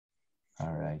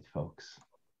All right, folks.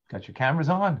 Got your cameras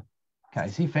on? Can I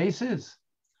see faces?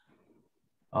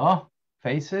 Oh,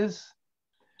 faces?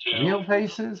 Real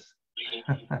faces?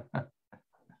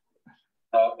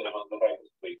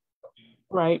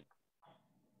 Right.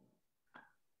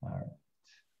 All right.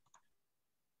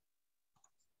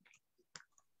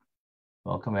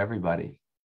 Welcome, everybody.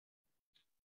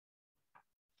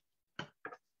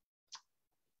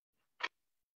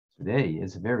 Today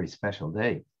is a very special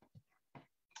day.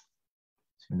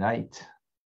 Tonight,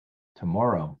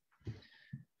 tomorrow,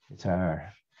 it's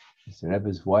the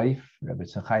Rebbe's wife,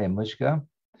 Rebbetzin Chaya Mushka,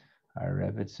 our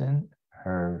Rebbetzin,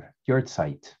 her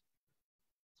yahrzeit.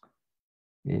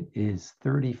 It is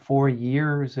 34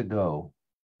 years ago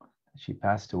she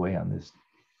passed away on this,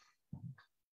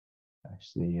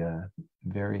 actually,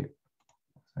 very,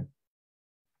 like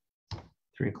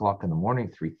 3 o'clock in the morning,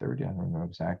 3:30, I don't remember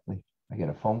exactly. I get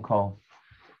a phone call.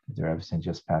 The Rebbetzin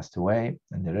just passed away,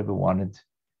 and the Rebbe wanted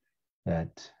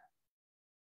that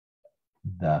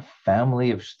the family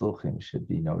of Shluchim should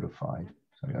be notified.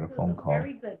 So I got a phone call.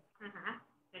 Very good.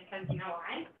 Because you know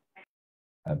why?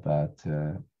 About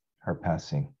her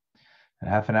passing. And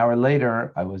half an hour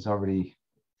later, I was already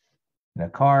in a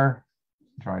car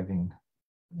driving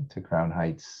to Crown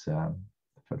Heights for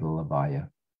the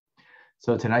Labaya.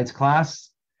 So tonight's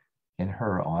class, in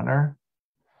her honor,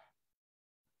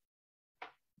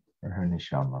 for her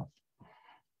neshama.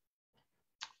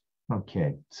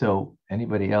 Okay, so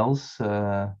anybody else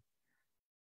would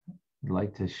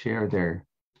like to share their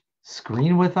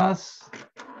screen with us?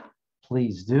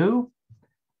 Please do.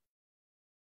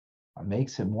 It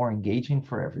makes it more engaging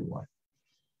for everyone,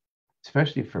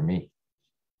 especially for me.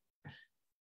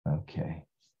 Okay.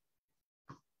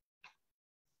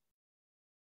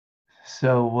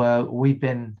 So we've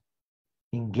been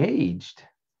engaged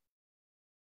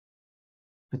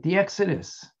with the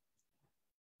Exodus.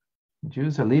 The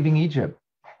Jews are leaving Egypt.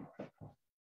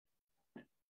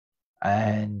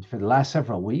 And for the last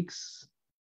several weeks,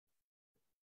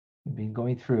 we've been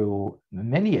going through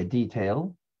many a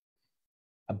detail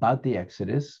about the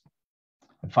Exodus.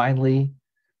 And finally,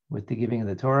 with the giving of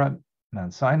the Torah,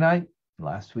 Mount Sinai,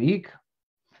 last week.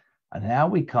 And now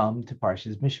we come to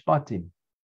Parshas Mishpatim.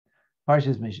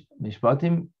 Parshas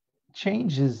Mishpatim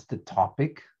changes the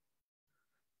topic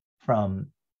from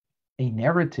a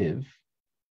narrative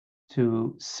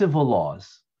to civil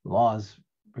laws, laws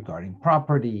regarding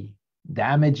property,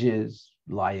 damages,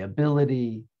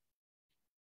 liability.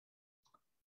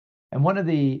 And one of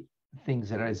the things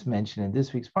that is mentioned in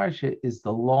this week's parsha is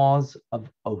the laws of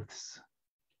oaths.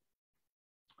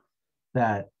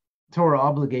 That Torah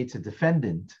obligates a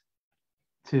defendant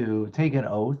to take an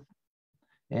oath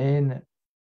in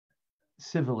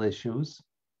civil issues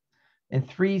in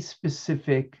 3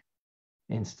 specific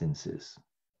instances.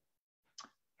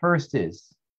 First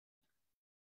is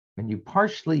when you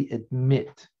partially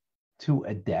admit to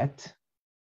a debt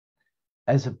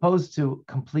as opposed to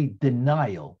complete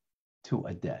denial to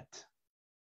a debt,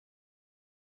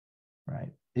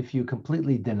 right? If you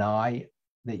completely deny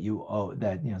that you owe,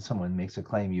 that someone makes a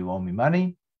claim, you owe me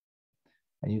money,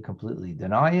 and you completely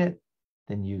deny it,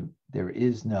 then there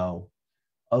is no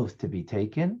oath to be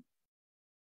taken.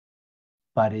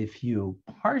 But if you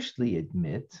partially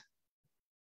admit,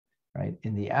 right,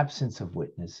 in the absence of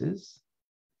witnesses,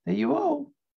 that you owe.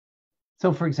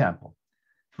 So, for example,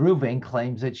 if Reuven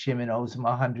claims that Shimon owes him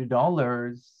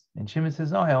 $100, and Shimon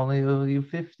says, "No, I only owe you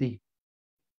 50."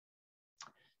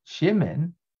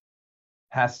 Shimon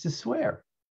has to swear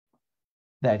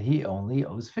that he only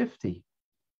owes 50.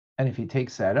 And if he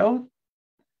takes that oath,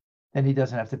 then he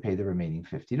doesn't have to pay the remaining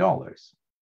 $50.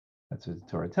 That's what the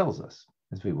Torah tells us,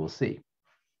 as we will see.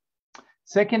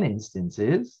 Second instance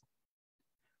is,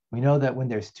 we know that when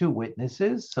there's 2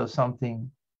 witnesses, so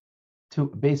something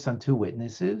based on 2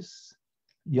 witnesses,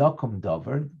 Yakum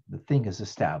Dover, the thing is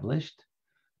established,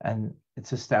 and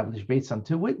it's established based on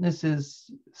 2 witnesses,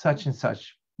 such and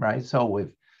such, right? So if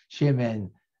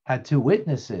Shimon had 2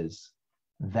 witnesses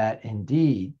that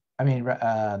indeed,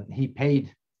 he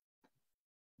paid,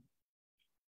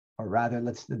 or rather,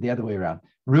 the other way around.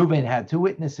 Reuben had 2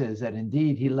 witnesses that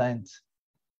indeed he lent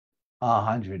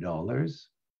 $100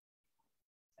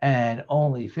 and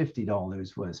only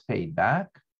 $50 was paid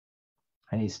back,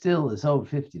 and he still is owed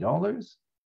 $50.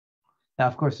 Now,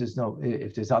 of course,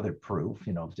 if there's other proof,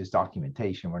 if there's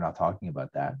documentation, we're not talking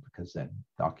about that because then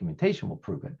documentation will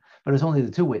prove it. But it's only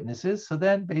the 2 witnesses. So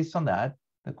then based on that,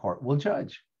 the court will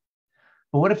judge.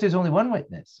 But what if there's only 1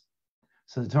 witness?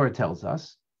 So the Torah tells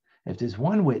us, if there's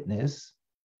 1 witness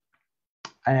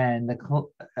and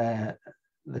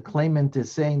the claimant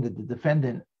is saying that the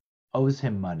defendant owes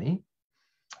him money,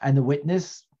 and the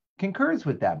witness concurs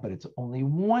with that, but it's only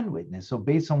one witness. So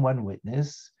based on one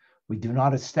witness, we do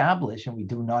not establish and we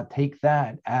do not take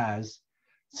that as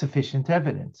sufficient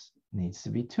evidence. It needs to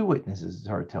be two witnesses, the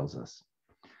Torah tells us.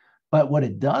 But what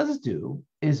it does do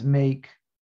is make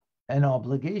an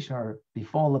obligation or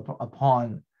befall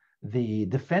upon the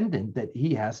defendant that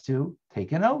he has to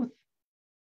take an oath,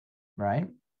 right?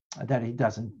 That he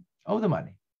doesn't owe the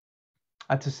money.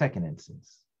 That's a second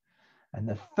instance. And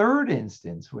the third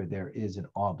instance where there is an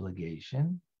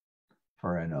obligation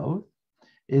for an oath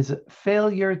is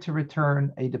failure to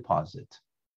return a deposit,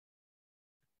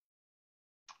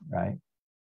 right?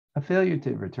 A failure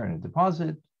to return a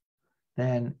deposit,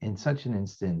 then in such an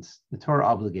instance, the Torah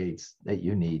obligates that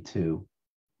you need to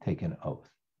take an oath.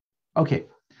 Okay,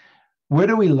 where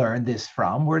do we learn this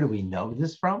from? Where do we know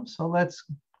this from? So let's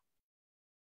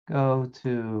go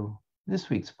to this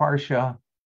week's Parsha.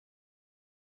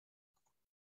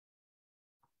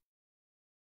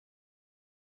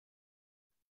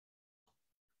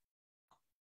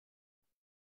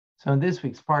 So in this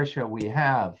week's Parsha, we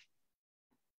have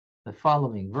the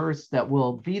following verse that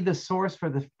will be the source for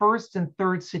the first and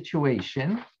third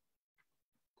situation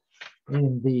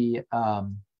in the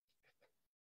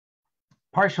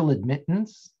partial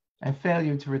admittance and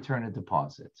failure to return a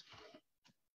deposit.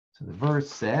 So the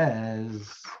verse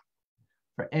says,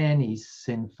 for any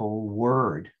sinful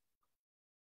word,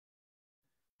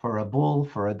 for a bull,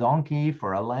 for a donkey,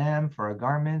 for a lamb, for a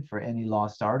garment, for any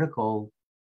lost article,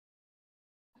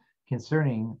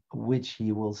 concerning which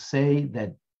he will say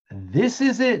that this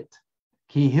is it,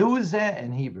 ki hu zeh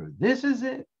in Hebrew, this is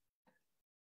it.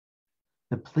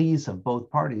 The pleas of both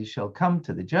parties shall come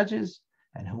to the judges,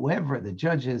 and whoever the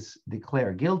judges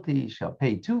declare guilty shall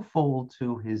pay twofold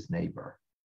to his neighbor.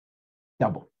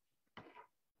 Double.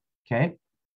 Okay?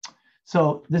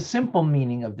 So the simple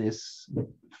meaning of this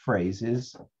phrase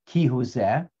is ki hu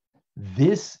zeh,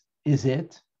 this is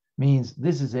it, means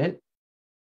this is it,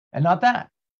 and not that.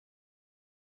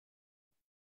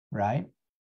 Right?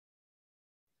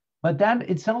 But that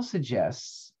itself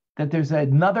suggests that there's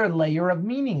another layer of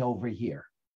meaning over here.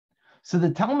 So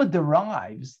the Talmud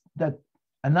derives that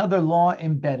another law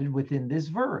embedded within this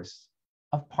verse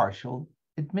of partial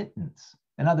admittance.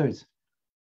 In other words,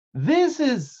 this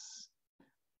is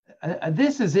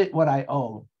it, what I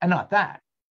owe, and not that.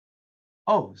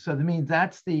 Oh, so that means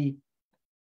that's the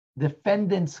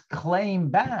defendant's claim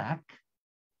back,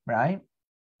 right?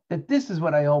 That this is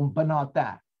what I owe, but not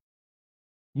that.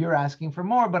 You're asking for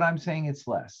more, but I'm saying it's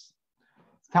less.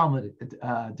 Talmud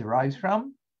derives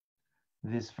from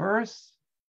this verse.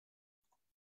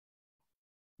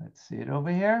 Let's see it over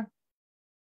here.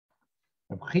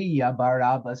 Rabbi Chiya bar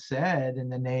Abba said in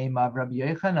the name of Rabbi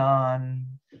Yochanan,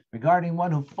 regarding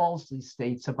one who falsely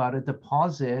states about a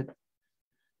deposit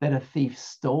that a thief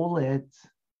stole it,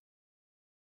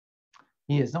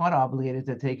 he is not obligated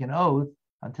to take an oath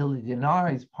until he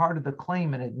denies part of the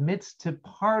claim and admits to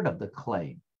part of the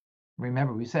claim.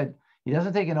 Remember, we said he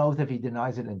doesn't take an oath if he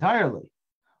denies it entirely.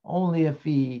 Only if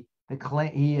he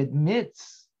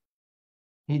admits,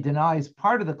 he denies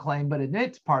part of the claim, but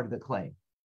admits part of the claim.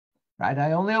 Right?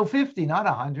 I only owe 50, not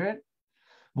 100.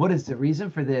 What is the reason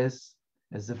for this?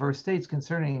 As the verse states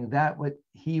concerning that, what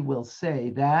he will say,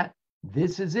 that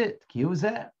this is it, ki hu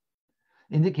zeh,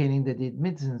 indicating that the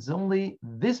admittance is only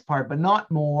this part, but not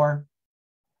more.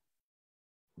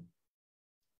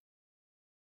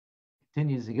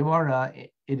 Continues the Gemara,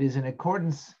 it is in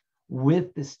accordance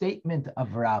with the statement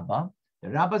of Rabbah. The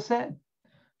Rabbah said,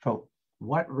 for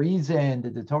what reason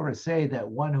did the Torah say that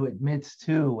one who admits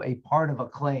to a part of a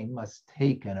claim must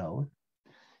take an oath?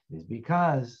 It is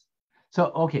because,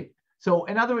 so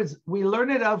in other words, we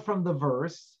learn it out from the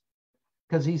verse,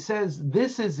 because he says,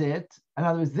 this is it. In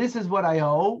other words, this is what I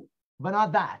owe, but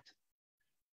not that.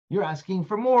 You're asking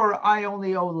for more, I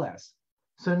only owe less.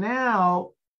 So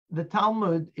now, the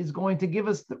Talmud is going to give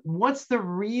us what's the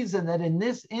reason that in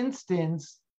this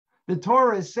instance, the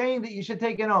Torah is saying that you should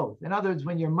take an oath. In other words,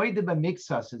 when you're moedeh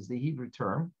b'miktsas is the Hebrew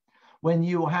term, when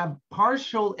you have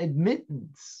partial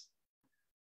admittance,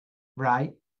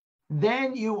 right,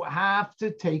 then you have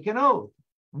to take an oath.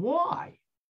 Why?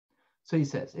 So he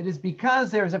says, it is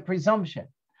because there is a presumption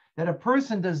that a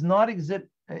person does not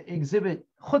exhibit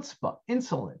chutzpah,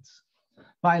 insolence,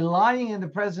 by lying in the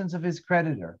presence of his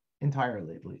creditor,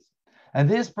 entirely at least. And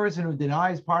this person who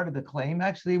denies part of the claim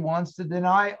actually wants to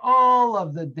deny all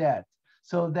of the debt,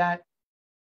 so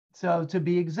to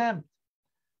be exempt.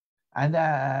 And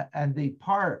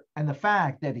the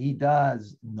fact that he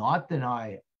does not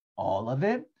deny all of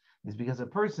it is because a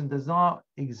person does not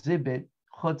exhibit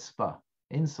chutzpah,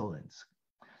 insolence.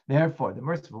 Therefore, the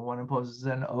merciful one imposes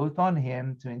an oath on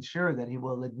him to ensure that he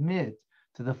will admit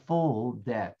to the full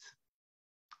debt.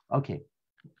 Okay,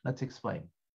 let's explain.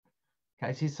 Can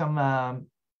I see some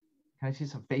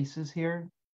faces here,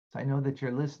 so I know that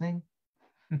you're listening?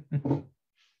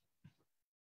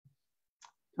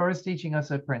 Torah is teaching us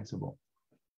a principle.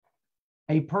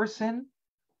 A person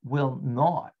will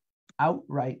not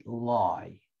outright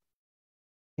lie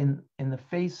in the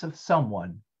face of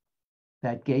someone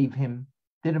that did him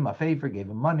a favor, gave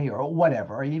him money or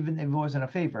whatever, or even if it wasn't a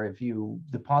favor, if you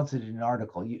deposited an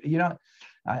article,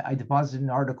 I deposited an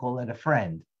article at a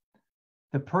friend,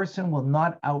 the person will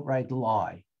not outright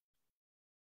lie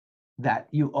that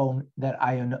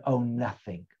I own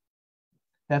nothing.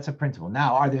 That's a principle.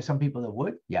 Now, are there some people that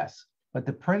would? Yes. But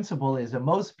the principle is that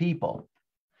most people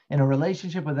in a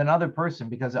relationship with another person,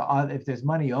 because if there's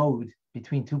money owed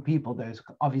between two people, there's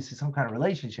obviously some kind of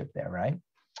relationship there, right?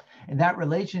 In that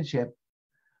relationship,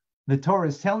 the Torah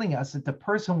is telling us that the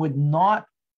person would not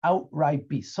outright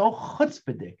be so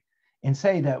chutzpahdik and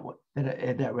say that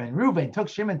when Reuven took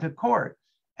Shimon to court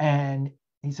and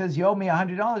he says, you owe me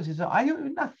 $100, he said, I owe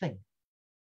you nothing.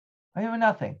 I owe you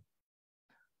nothing.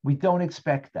 We don't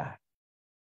expect that.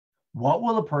 What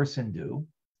will a person do?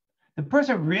 The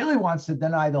person really wants to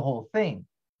deny the whole thing,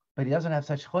 but he doesn't have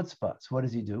such chutzpah. So what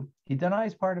does he do? He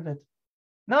denies part of it.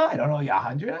 No, I don't owe you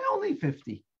 100, I only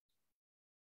 50.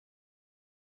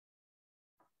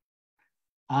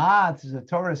 The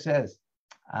Torah says,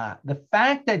 the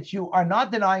fact that you are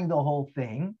not denying the whole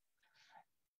thing,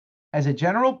 as a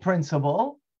general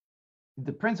principle,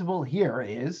 the principle here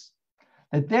is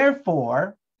that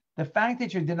therefore, the fact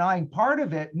that you're denying part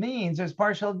of it means there's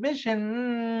partial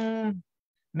admission.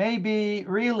 Maybe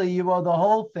really you owe the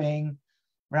whole thing,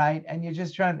 right? And you're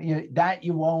just trying that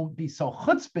you won't be so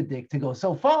chutzpahdik to go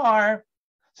so far.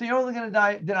 So you're only going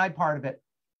to deny part of it.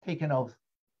 Take an oath.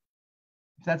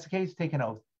 If that's the case, take an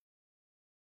oath.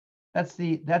 That's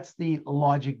the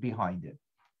logic behind it.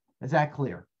 Is that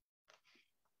clear?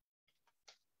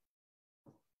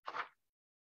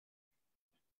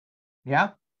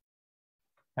 Yeah?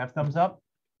 Have thumbs up?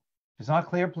 If it's not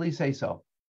clear, please say so.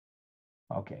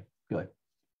 Okay, good.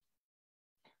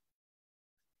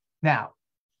 Now,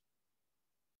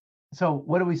 so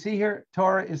what do we see here?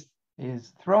 Torah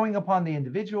is throwing upon the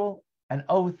individual an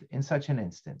oath in such an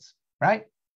instance, right?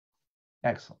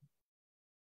 Excellent.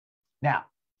 Now,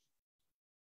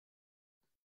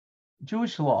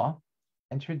 Jewish law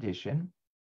and tradition,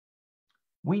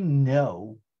 we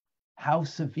know how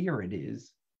severe it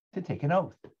is to take an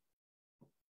oath.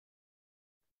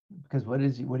 Because what are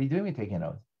you doing with taking an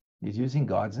oath? He's using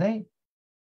God's name.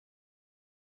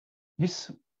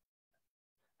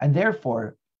 And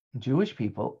therefore, Jewish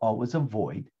people always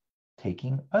avoid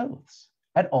taking oaths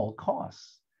at all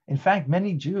costs. In fact,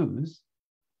 many Jews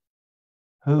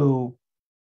who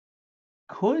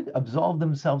could absolve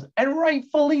themselves, and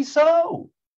rightfully so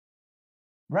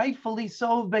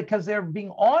because they're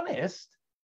being honest,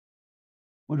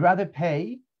 would rather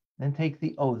pay than take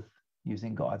the oath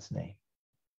using God's name.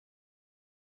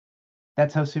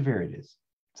 That's how severe it is.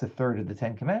 It's a third of the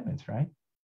 10 Commandments, right?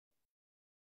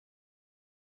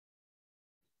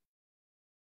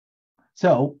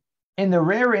 So, in the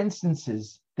rare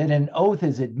instances that an oath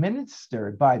is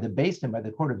administered by the Beis Din, by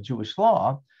the court of Jewish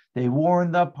law, they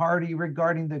warn the party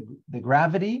regarding the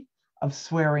gravity of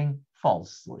swearing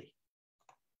falsely.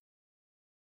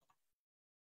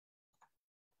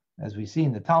 As we see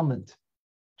in the Talmud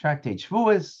tractate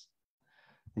Shavuos,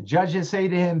 the judges say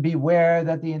to him, beware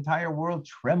that the entire world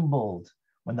trembled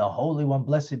when the Holy One,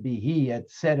 blessed be He, had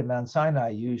said at Mount Sinai,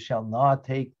 you shall not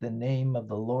take the name of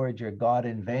the Lord your God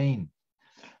in vain.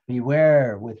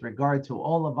 Beware with regard to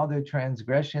all of other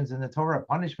transgressions in the Torah,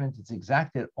 punishment is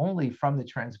exacted only from the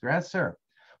transgressor.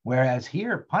 Whereas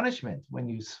here, punishment, when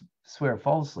you swear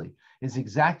falsely, is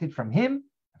exacted from him,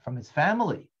 from his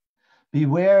family.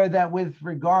 Beware that with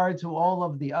regard to all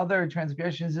of the other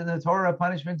transgressions in the Torah,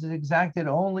 punishment is exacted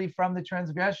only from the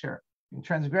transgressor.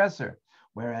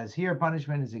 Whereas here,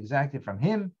 punishment is exacted from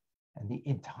him and the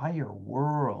entire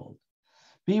world.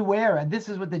 Beware, and this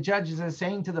is what the judges are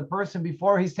saying to the person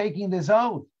before he's taking this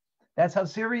oath. That's how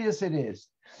serious it is.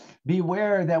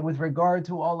 Beware that with regard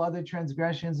to all other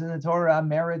transgressions in the Torah,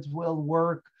 merits will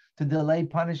work to delay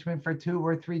punishment for 2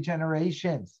 or 3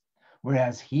 generations.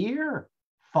 Whereas here,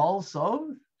 false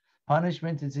oath,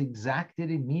 punishment is exacted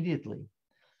immediately.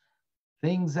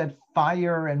 Things that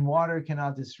fire and water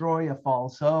cannot destroy, a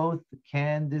false oath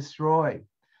can destroy.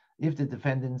 If the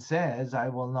defendant says, I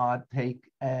will not take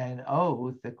an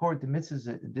oath, the court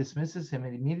dismisses him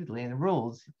immediately and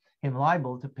rules him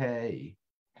liable to pay.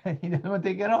 He doesn't want to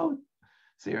take an oath.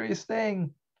 Serious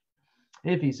thing.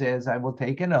 If he says, I will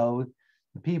take an oath,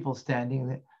 the people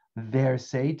standing there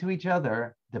say to each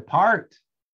other, depart,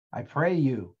 I pray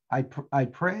you, I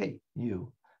pray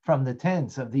you from the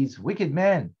tents of these wicked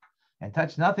men, and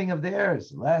touch nothing of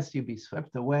theirs, lest you be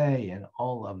swept away in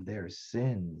all of their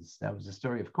sins. That was the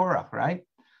story of Korach, right?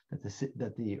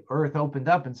 That the earth opened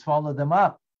up and swallowed them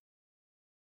up.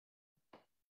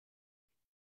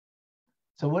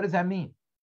 So what does that mean?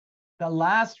 The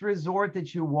last resort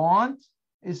that you want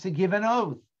is to give an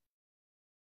oath.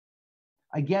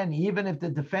 Again, even if the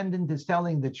defendant is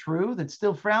telling the truth, it's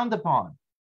still frowned upon.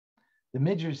 The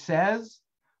Midrash says,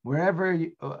 whether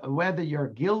you're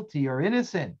guilty or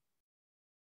innocent,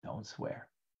 don't swear.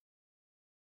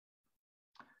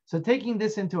 So taking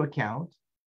this into account,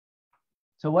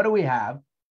 so what do we have?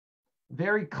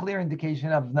 Very clear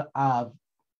indication of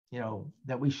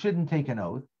that we shouldn't take an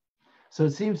oath. So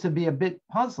it seems to be a bit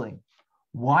puzzling.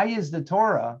 Why is the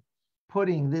Torah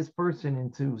putting this person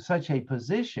into such a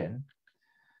position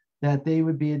that they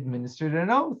would be administered an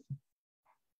oath?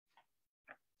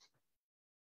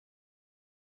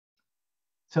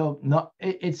 So no,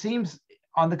 it seems,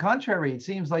 on the contrary, it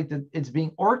seems like that it's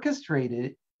being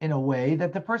orchestrated in a way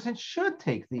that the person should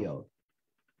take the oath.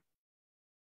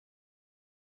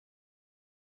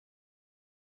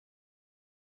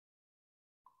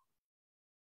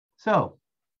 So,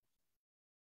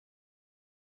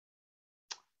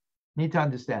 need to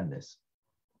understand this.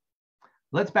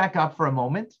 Let's back up for a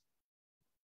moment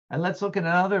and let's look at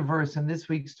another verse in this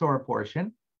week's Torah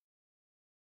portion.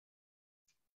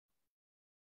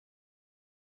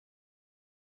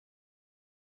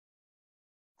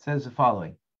 It says the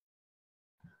following.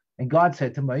 And God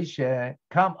said to Moshe,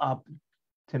 come up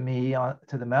to me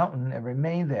to the mountain and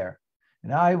remain there,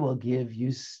 and I will give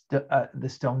you the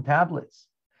stone tablets,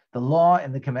 the law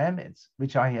and the commandments,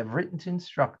 which I have written to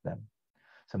instruct them.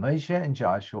 So Moshe and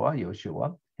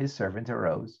Yoshua, his servant,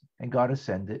 arose, and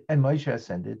Moshe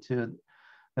ascended to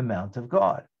the mount of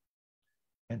God.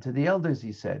 And to the elders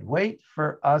he said, wait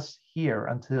for us here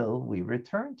until we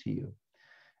return to you.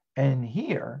 And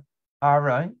here,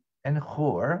 Aaron and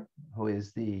Hur, who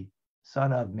is the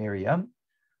son of Miriam,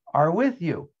 are with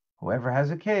you. Whoever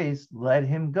has a case, let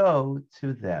him go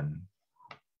to them.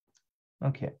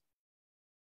 Okay.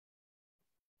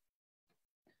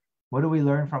 What do we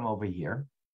learn from over here?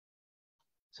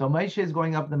 So Moshe is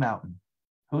going up the mountain.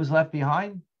 Who's left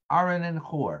behind? Aaron and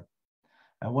Hur.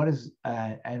 And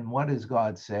what does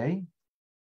God say?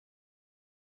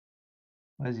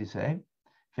 What does he say?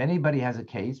 If anybody has a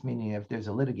case, meaning if there's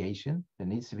a litigation that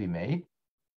needs to be made,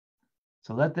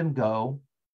 so let them go.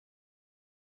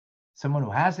 Someone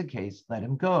who has a case, let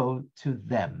him go to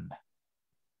them.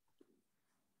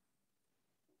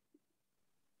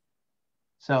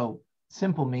 So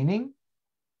simple meaning,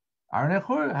 Aaron and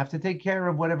Hur have to take care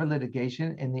of whatever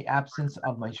litigation in the absence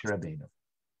of Moshe Rabbeinu.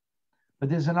 But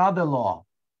there's another law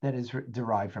that is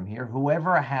derived from here.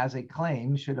 Whoever has a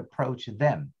claim should approach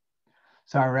them.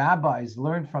 So our rabbis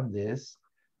learned from this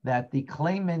that the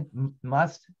claimant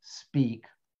must speak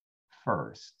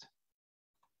first.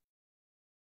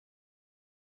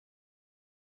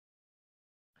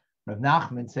 Rav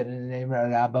Nachman said in the name of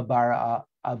Rabba Bar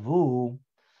Avu,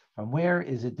 from where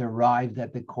is it derived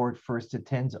that the court first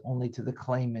attends only to the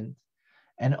claimant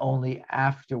and only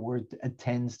afterward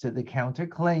attends to the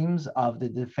counterclaims of the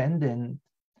defendant,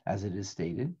 as it is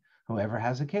stated, whoever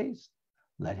has a case,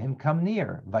 let him come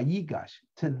near, vayigash,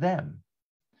 to them.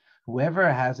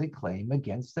 Whoever has a claim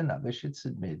against another should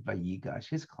submit vayigash,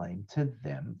 his claim, to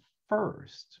them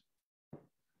first.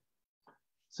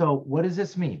 So what does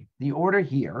this mean? The order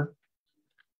here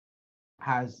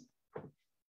has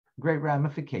great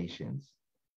ramifications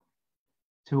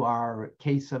to our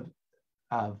case of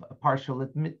partial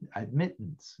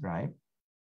admittance, right?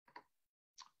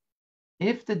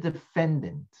 If the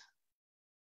defendant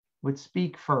would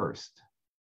speak first,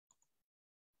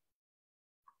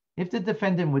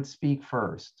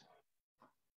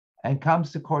 and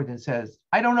comes to court and says,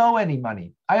 I don't owe any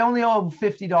money, I only owe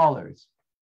 $50,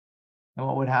 then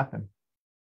what would happen?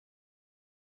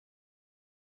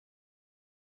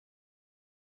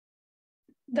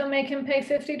 They'll make him pay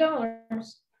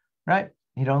 $50. Right.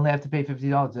 He'd only have to pay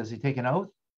 $50. Does he take an oath?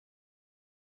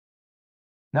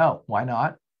 No. Why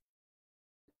not?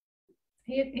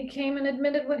 He came and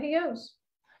admitted what he owes.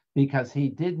 Because he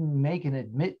didn't make an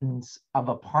admittance of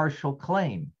a partial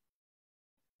claim.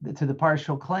 To the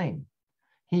partial claim,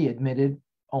 he admitted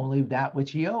only that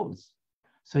which he owes.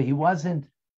 So he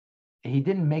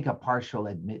didn't make a partial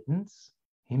admittance.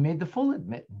 He made the full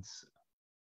admittance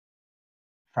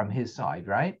from his side,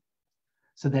 right?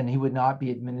 So then he would not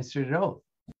be administered an oath.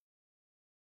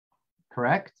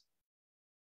 Correct?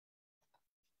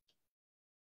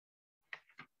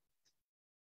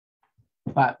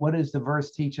 But what does the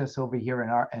verse teach us over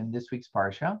here in this week's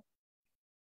Parsha?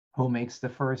 Who makes the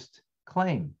first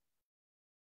claim?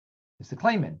 It's the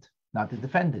claimant, not the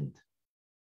defendant.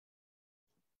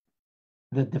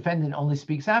 The defendant only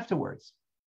speaks afterwards.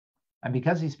 And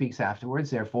because he speaks afterwards,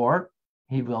 therefore,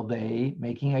 he will be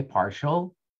making a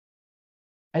partial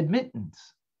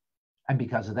admittance. And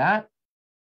because of that,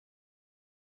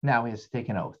 now he has to take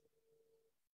an oath.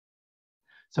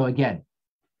 So again,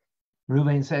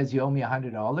 Reuven says, you owe me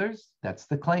 $100. That's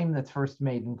the claim that's first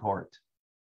made in court.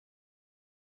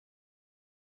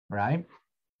 Right?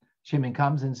 Shimon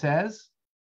comes and says,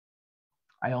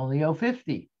 I only owe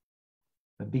 50.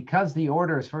 But because the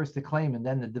order is first the claim and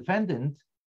then the defendant,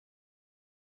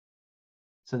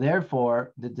 so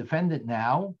therefore the defendant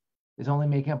now is only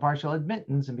making a partial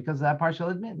admittance, and because of that partial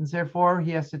admittance, therefore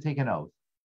he has to take an oath.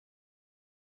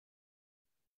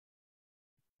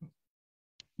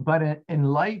 But in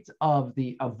light of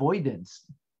the avoidance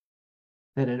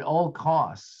that at all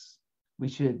costs we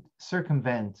should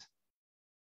circumvent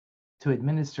to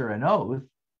administer an oath,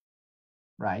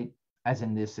 right, as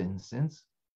in this instance,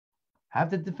 have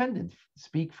the defendant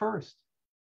speak first.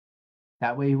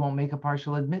 That way he won't make a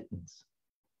partial admittance,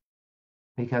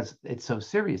 because it's so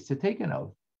serious to take an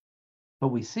oath. But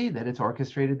we see that it's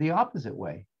orchestrated the opposite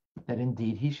way, that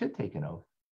indeed he should take an oath.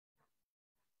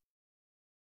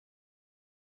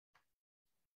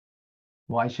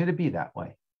 Why should it be that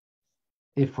way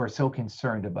if we're so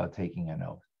concerned about taking an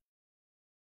oath?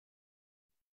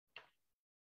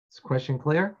 Is the question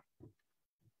clear?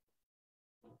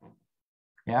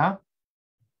 Yeah?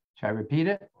 Should I repeat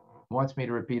it? Who wants me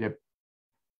to repeat it?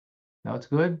 No, it's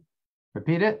good.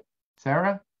 Repeat it,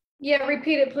 Sarah? Yeah,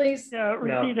 repeat it, please. Yeah,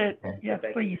 repeat it. Okay. Yes,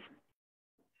 please.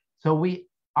 So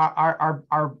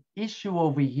our issue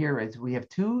over here is we have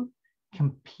two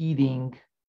competing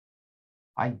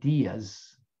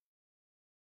ideas,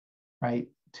 right?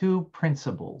 Two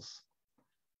principles.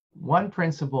 One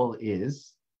principle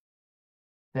is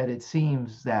that it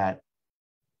seems that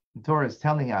the Torah is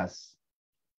telling us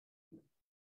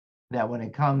that when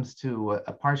it comes to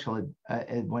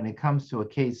when it comes to a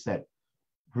case that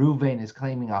Reuven is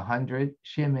claiming 100,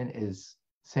 Shimon is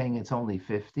saying it's only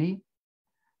 50,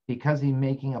 because he's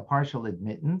making a partial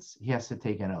admittance, he has to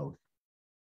take an oath,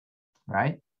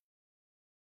 right?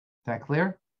 Is that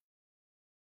clear?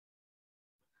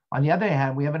 On the other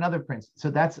hand, we have another principle. So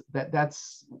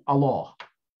that's a law.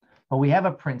 But we have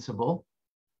a principle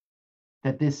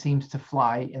that this seems to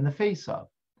fly in the face of,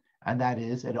 and that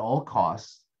is at all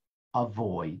costs,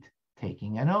 avoid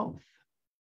taking an oath.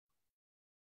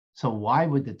 So why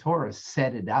would the Torah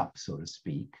set it up, so to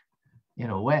speak, in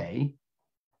a way,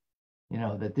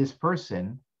 that this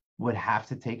person would have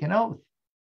to take an oath?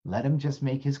 Let him just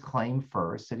make his claim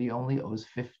first that he only owes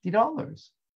 $50.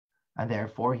 And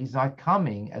therefore, he's not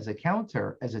coming as a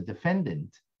counter, as a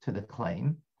defendant to the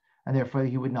claim, and therefore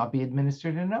he would not be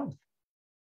administered an oath.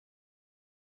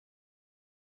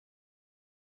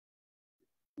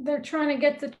 They're trying to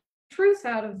get the truth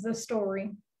out of the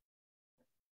story.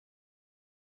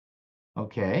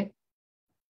 Okay,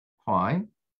 fine.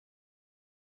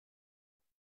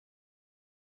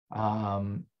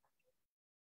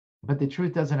 But the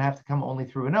truth doesn't have to come only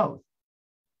through an oath.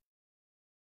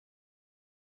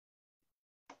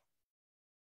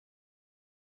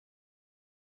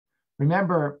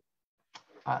 Remember,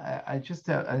 just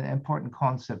an important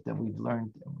concept that we've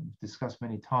learned, we've discussed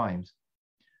many times.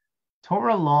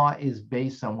 Torah law is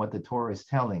based on what the Torah is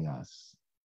telling us,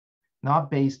 not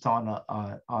based on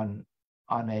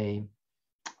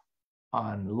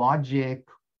logic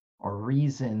or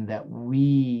reason that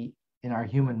we, in our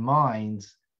human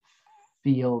minds,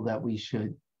 feel that we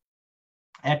should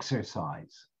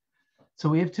exercise. So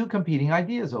we have two competing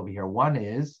ideas over here. One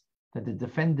is that the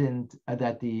defendant,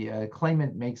 the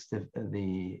claimant makes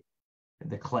the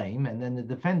claim, and then the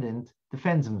defendant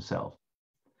defends himself,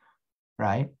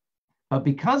 right? But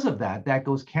because of that, that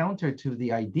goes counter to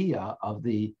the idea of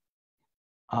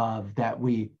that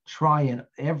we try in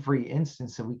every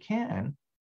instance that we can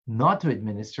not to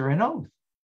administer an oath.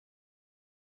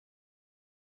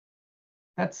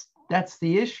 That's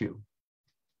the issue.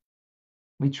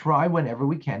 We try whenever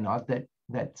we can not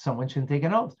that someone should take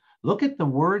an oath. Look at the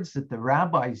words that the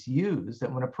rabbis use,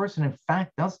 that when a person in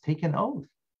fact does take an oath,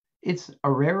 it's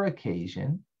a rare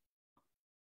occasion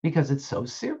because it's so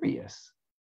serious.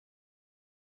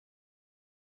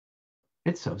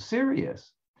 It's so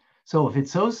serious. So if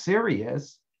it's so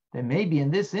serious, then maybe in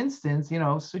this instance,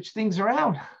 switch things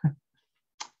around.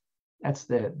 That's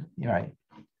the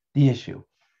issue,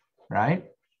 right?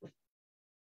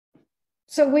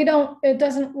 So it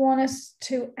doesn't want us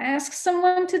to ask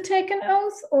someone to take an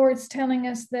oath, or it's telling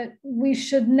us that we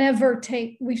should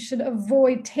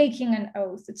avoid taking an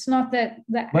oath. It's not that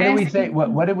the What did we say?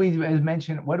 What did we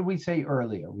mention? What did we say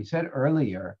earlier? We said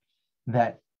earlier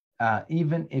that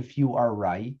even if you are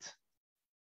right,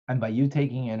 and by you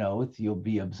taking an oath, you'll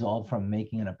be absolved from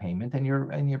making a payment, and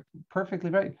you're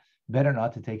perfectly right. Better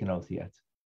not to take an oath yet,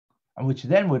 and which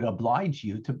then would oblige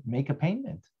you to make a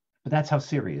payment. But that's how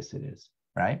serious it is,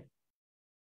 right?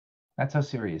 That's how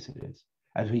serious it is.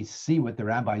 As we see what the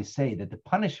rabbis say, that the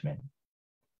punishment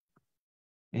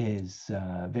is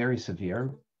very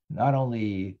severe, not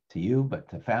only to you, but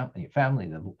to your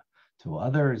family, to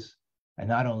others, and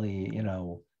not only,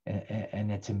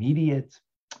 and it's immediate.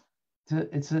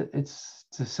 It's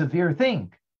a severe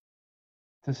thing.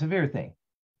 It's a severe thing.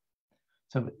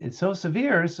 So it's so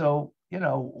severe. So,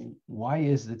 why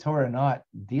is the Torah not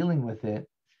dealing with it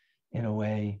in a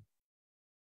way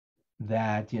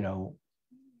that, to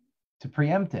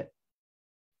preempt it?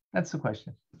 That's the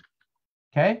question.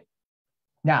 Okay.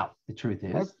 Now, the truth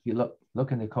is, if you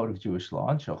look in the Code of Jewish Law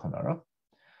and Shulchan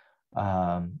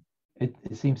Aruch,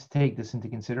 it seems to take this into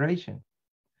consideration.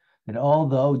 That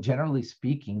although, generally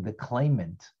speaking, the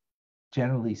claimant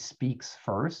generally speaks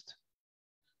first,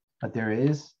 but there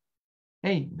is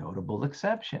a notable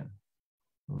exception.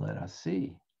 Let us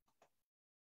see.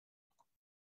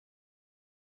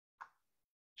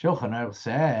 Shulchan Aruch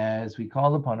says we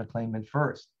call upon a claimant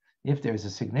first. If there's a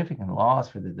significant loss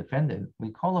for the defendant, we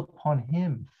call upon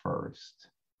him first.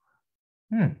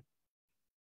 So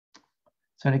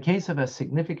in the case of a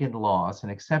significant loss,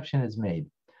 an exception is made.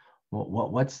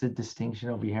 What's the distinction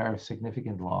over here of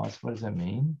significant loss? What does that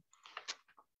mean?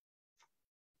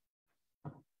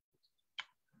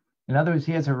 In other words,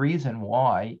 he has a reason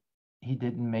why he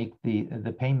didn't make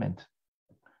the payment.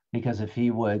 Because if he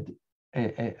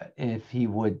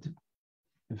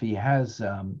has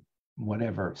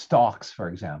whatever stocks, for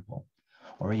example,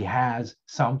 or he has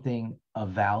something of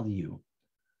value,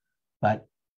 but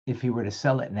if he were to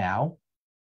sell it now,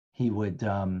 he would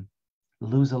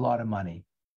lose a lot of money.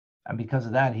 And because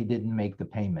of that, he didn't make the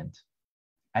payment.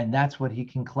 And that's what he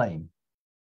can claim.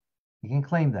 He can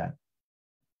claim that.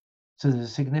 So there's a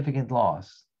significant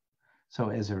loss. So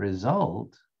as a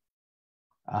result,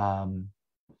 the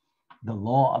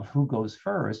law of who goes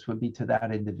first would be to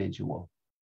that individual.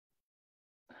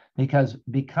 Because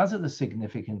of the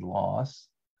significant loss,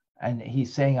 and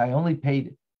he's saying, I only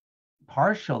paid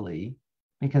partially,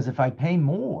 because if I pay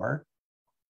more,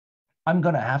 I'm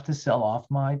going to have to sell off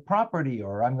my property,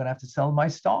 or I'm going to have to sell my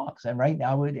stocks. And right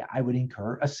now I would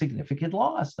incur a significant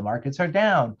loss. The markets are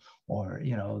down, or,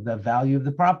 the value of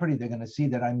the property, they're going to see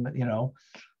that I'm,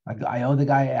 I owe the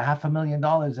guy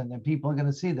 $500,000, and then people are going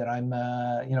to see that I'm,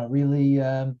 really,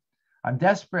 I'm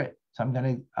desperate. So I'm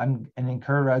going to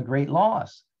incur a great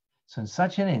loss. So in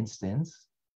such an instance,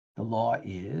 the law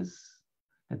is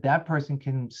that person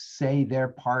can say their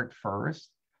part first.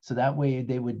 So that way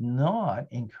they would not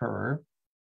incur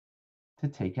to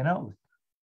take an oath.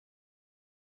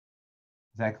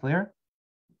 Is that clear?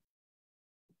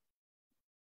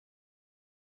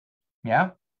 Yeah?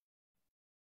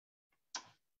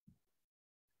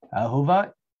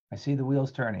 Huva, I see the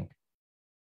wheels turning.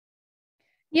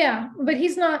 Yeah, but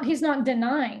he's not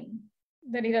denying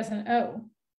that he doesn't owe.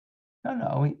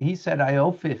 No, he said, I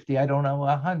owe 50, I don't owe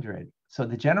 100. So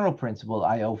the general principle,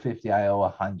 I owe 50, I owe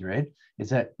 100, is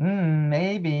that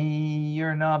maybe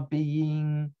you're not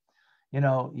being,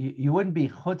 you wouldn't be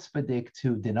chutzpahdik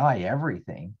to deny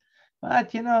everything,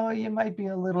 but, you might be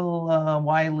a little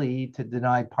wily to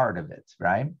deny part of it,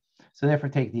 right? So therefore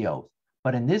take the oath.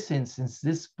 But in this instance,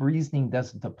 this reasoning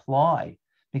doesn't apply,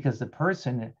 because the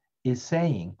person is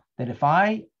saying that if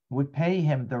I would pay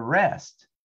him the rest,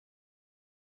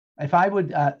 if I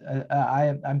would,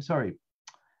 I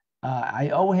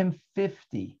owe him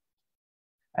 50.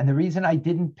 And the reason I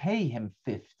didn't pay him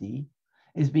 50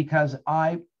 is because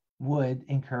I would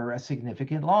incur a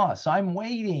significant loss. So I'm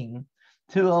waiting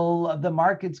till the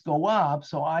markets go up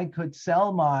so I could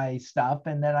sell my stuff,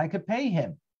 and then I could pay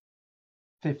him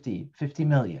 50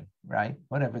 million, right?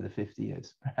 Whatever the 50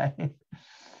 is, right?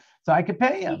 So I could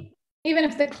pay him. Even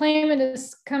if the claimant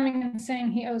is coming and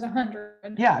saying he owes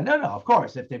 100. Yeah, no, of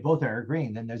course. If they both are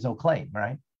agreeing, then there's no claim,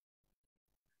 right?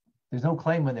 There's no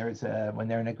claim when when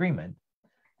they're in agreement.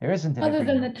 There isn't an Other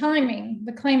agreement. than the timing,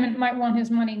 the claimant might want his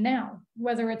money now,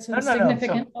 whether it's a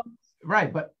significant. So,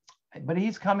 right, but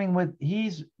he's coming with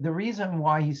the reason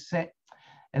why he's saying.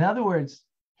 In other words,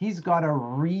 he's got a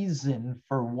reason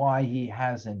for why he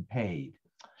hasn't paid.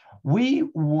 We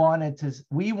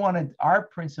wanted our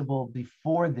principle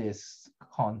before this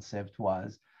concept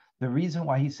was The reason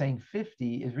why he's saying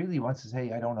 50 is really he wants to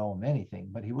say, I don't owe him anything,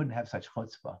 but he wouldn't have such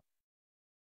chutzpah,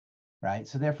 right?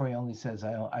 So therefore he only says,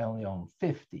 I only owe him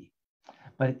 50.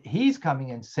 But he's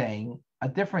coming and saying a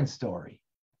different story,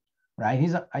 right?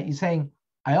 He's saying,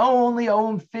 I only owe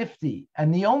him 50.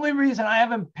 And the only reason I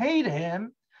haven't paid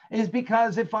him is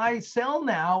because if I sell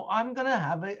now, I'm going to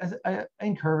have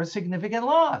incur a significant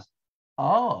loss.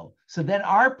 Oh, so then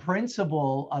our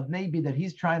principle of maybe that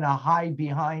he's trying to hide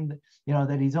behind,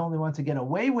 that he's only wants to get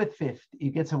away with 50, he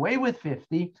gets away with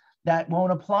 50, that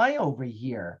won't apply over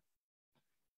here.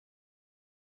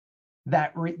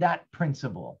 That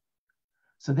principle.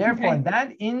 So therefore,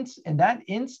 okay, in that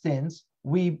instance,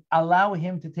 we allow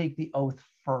him to take the oath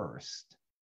first.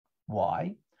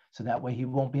 Why? So that way he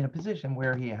won't be in a position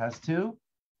where he has to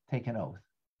take an oath.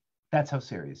 That's how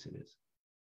serious it is.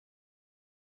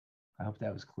 I hope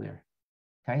that was clear.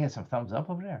 Can I get some thumbs up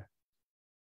over there?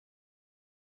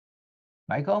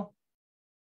 Michael?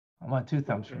 I want 2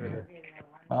 thumbs from you.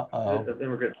 Uh-oh.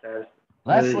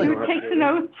 Leslie. Who takes an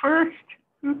oath first?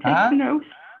 Who takes an oath?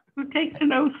 Who takes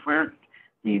an oath first?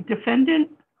 The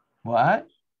defendant? What?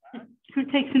 Who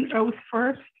takes an oath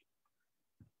first?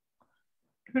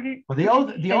 Well,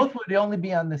 the oath would only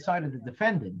be on the side of the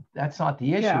defendant. That's not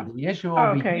the issue. Yeah. The issue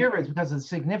over here is because of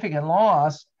significant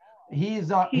loss. He's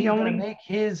going to make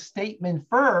his statement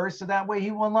first, so that way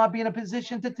he will not be in a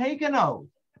position to take an oath.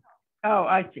 Oh,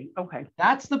 I see. Okay.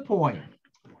 That's the point.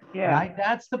 Yeah. Right?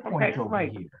 That's the point over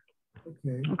here.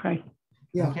 Okay.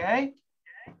 Yeah. Okay.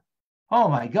 Oh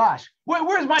my gosh.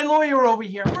 Where's my lawyer over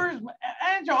here? Where's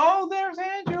Andrew? Oh, there's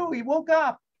Andrew. He woke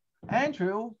up.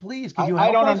 Andrew, please, can you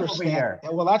help us over here?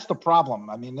 Well, that's the problem.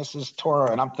 I mean, this is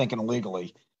Torah, and I'm thinking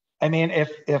legally. I mean,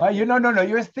 if no,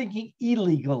 you're thinking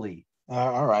illegally.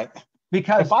 All right.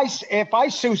 Because if I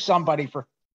sue somebody for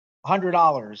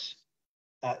 $100,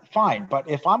 fine. But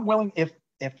if I'm willing, if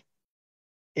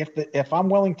I'm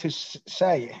willing to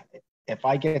say, if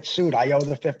I get sued, I owe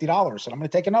the $50, and I'm going to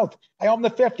take an oath. I owe him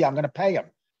the 50. I'm going to pay him.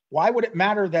 Why would it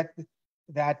matter that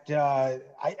I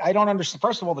don't understand?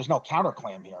 First of all, there's no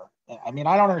counterclaim here. I mean,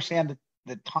 I don't understand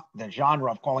the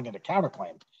genre of calling it a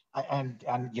counterclaim.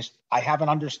 I haven't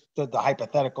understood the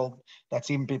hypothetical that's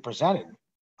even been presented,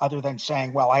 other than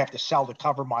saying, well, I have to sell to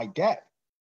cover my debt.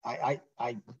 I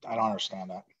don't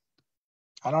understand that.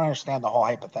 I don't understand the whole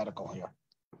hypothetical here.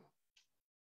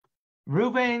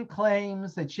 Reuben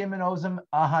claims that Shimon owes him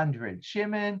 100.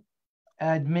 Shimon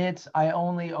admits, I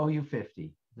only owe you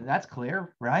 50. That's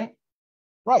clear, right?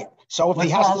 Right. So if he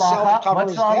has to sell to cover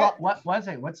his debt.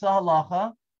 What's the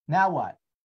halacha? Now what?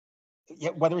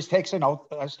 Yeah, whether he takes an oath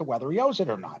as to whether he owes it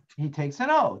or not. He takes an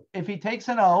oath. If he takes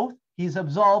an oath, he's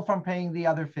absolved from paying the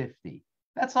other 50.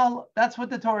 That's all. That's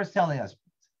what the Torah is telling us.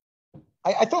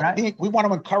 I thought right? We want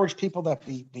to encourage people that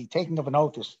the taking of an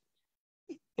oath is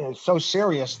so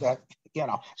serious that,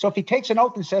 so if he takes an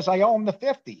oath and says, I owe him the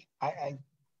 50, I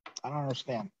don't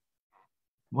understand.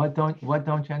 What don't you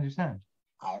understand?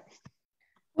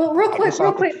 Well, real quick.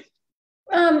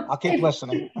 I'll keep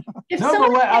listening.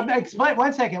 Explain.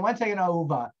 One second,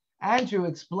 Ahuva. Andrew,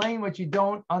 explain what you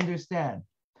don't understand.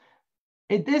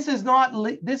 This is not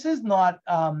New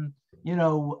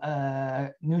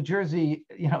Jersey,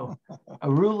 a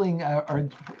ruling or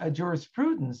a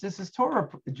jurisprudence. This is Torah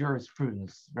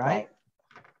jurisprudence, right?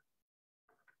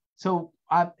 So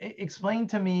explain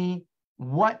to me,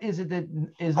 what is it that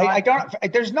is not... I don't,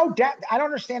 there's no debt. I don't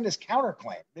understand this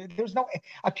counterclaim. There's no,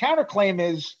 a counterclaim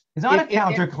is... It's not a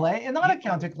counterclaim. It's not a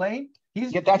counterclaim.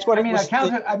 That's what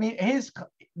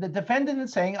the defendant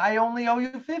is saying, I only owe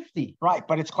you 50. Right,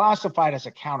 but it's classified as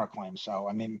a counterclaim. So,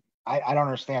 I mean, I don't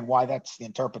understand why that's the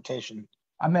interpretation.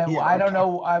 I mean, I don't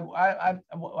know. I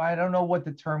don't know what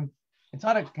the term... It's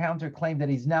not a counterclaim that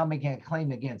he's now making a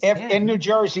claim against him. In New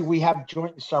Jersey, we have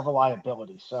joint and several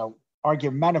liability. So,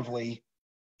 argumentatively,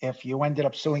 if you ended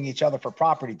up suing each other for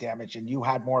property damage and you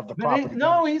had more of the property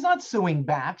damage. He's not suing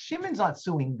back. Shimon's not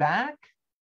suing back.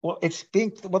 Well,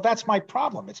 that's my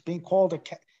problem. It's being called a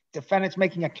defendant's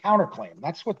making a counterclaim.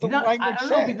 That's what the language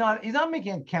said. He's not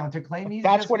making a counterclaim.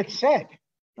 That's what it said.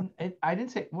 I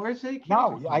didn't say, where's it?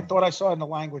 No, I thought I saw in the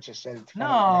language it said.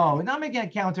 No, he's not making a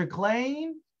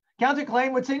counterclaim.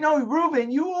 Counterclaim would say, no,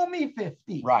 Reuben, you owe me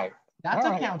 50. Right. That's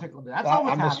a counterclaim. That's not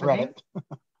what's happening.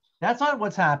 That's not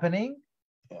what's happening.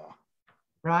 Yeah.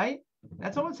 Right?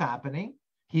 That's not what's happening.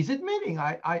 He's admitting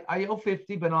I owe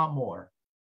 50, but not more.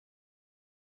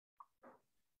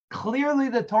 Clearly,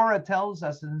 the Torah tells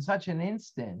us that in such an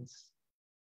instance,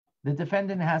 the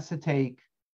defendant has to take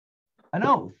an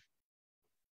oath.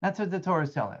 That's what the Torah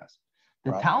is telling us.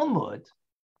 The Talmud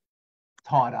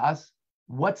taught us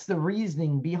what's the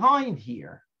reasoning behind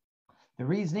here. The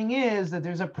reasoning is that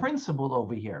there's a principle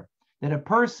over here that a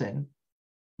person,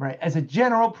 right, as a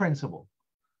general principle,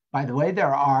 by the way,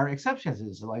 there are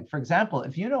exceptions. Like, for example,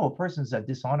 if you know a person's a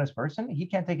dishonest person, he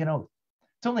can't take an oath.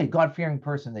 It's only a God-fearing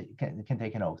person that can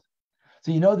take an oath.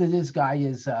 So you know that this guy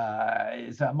is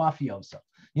a mafioso.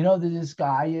 You know that this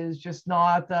guy is just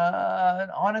not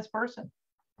an honest person,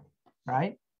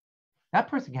 right? That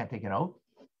person can't take an oath.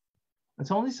 It's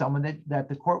only someone that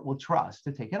the court will trust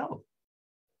to take an oath,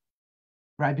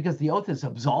 right? Because the oath is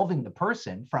absolving the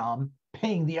person from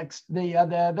paying the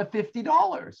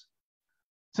 $50.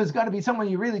 So it's got to be someone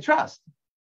you really trust.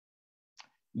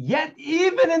 Yet,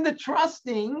 even in the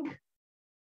trusting,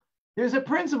 there's a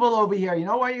principle over here. You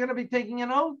know why you're going to be taking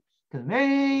an oath? Because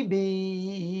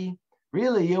maybe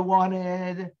really you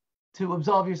wanted to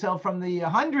absolve yourself from the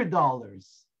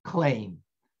 $100 claim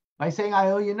by saying,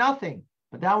 I owe you nothing.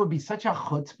 But that would be such a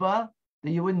chutzpah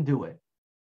that you wouldn't do it.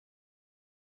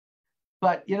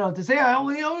 But, to say I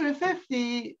only owe you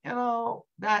 50,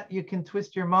 that you can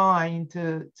twist your mind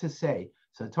to say.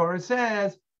 So the Torah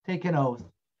says, take an oath,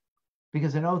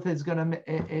 because an oath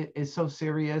is so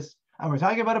serious. And we're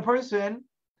talking about a person,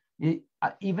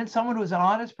 even someone who's an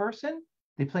honest person,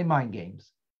 they play mind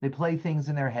games. They play things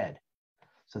in their head.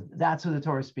 So that's who the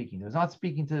Torah is speaking to. It's not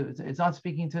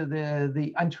speaking to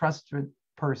the untrusted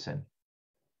person.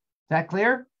 Is that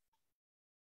clear?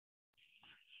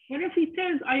 What if he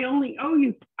says, I only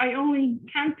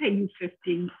can pay you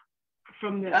 50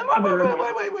 from the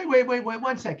Wait,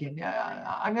 1 second.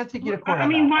 I'm going to take you to court on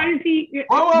that. Why does he...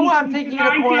 I'm taking you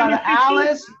to court on that.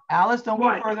 Alice, don't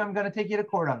go further. I'm going to take you to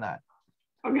court on that.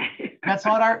 Okay. That's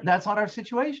not our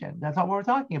situation. That's not what we're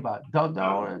talking about.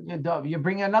 You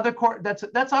bring another court.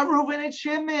 That's our Reuven and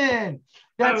Shimon.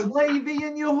 That's Levi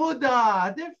and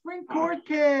Yehuda. A different court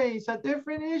case, a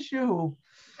different issue.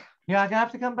 Yeah, I'm gonna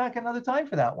have to come back another time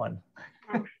for that one.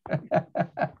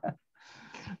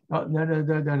 No.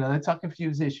 Let's not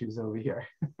confuse issues over here.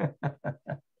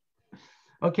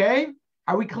 Okay,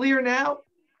 are we clear now,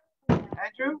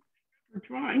 Andrew? We're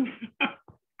trying.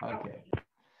 Okay.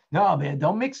 No, man,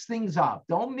 don't mix things up.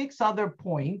 Don't mix other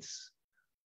points.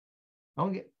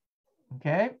 Okay.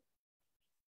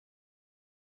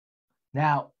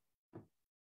 Now,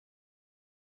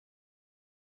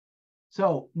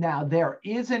 there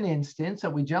is an instance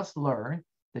that we just learned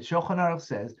that Shulchan Aruch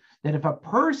says that if a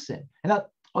person,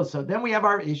 so then we have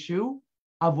our issue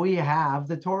of we have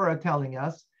the Torah telling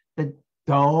us that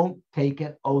don't take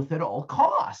an oath at all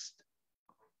cost.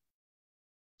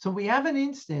 So we have an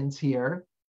instance here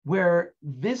where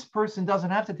this person doesn't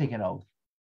have to take an oath.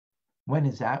 When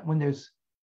is that? When there's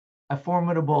a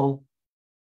formidable,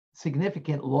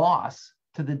 significant loss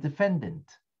to the defendant.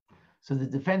 So the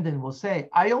defendant will say,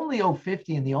 I only owe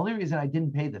 50, and the only reason I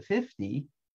didn't pay the 50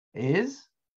 is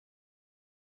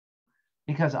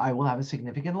because I will have a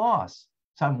significant loss.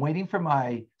 So I'm waiting for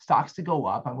my stocks to go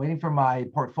up. I'm waiting for my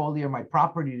portfolio, my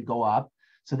property to go up.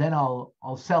 So then I'll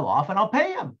sell off and I'll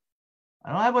pay him.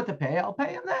 I don't have what to pay. I'll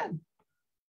pay him then.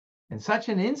 In such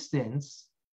an instance,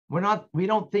 we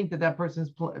don't think that person's,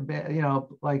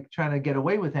 like trying to get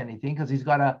away with anything because he's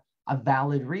got a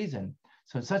valid reason.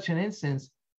 So in such an instance,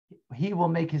 he will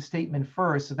make his statement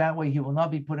first. So that way he will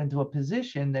not be put into a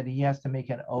position that he has to make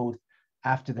an oath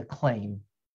after the claim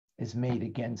is made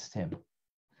against him.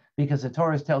 Because the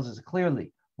Torah tells us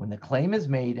clearly, when the claim is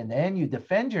made and then you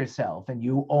defend yourself and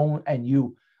you own and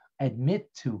you admit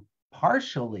to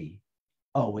partially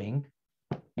owing,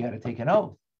 you got to take an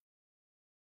oath.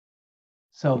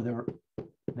 So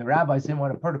the rabbis didn't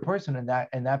want to put a person in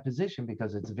that position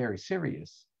because it's very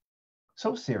serious.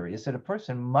 So serious that a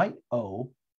person might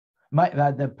owe,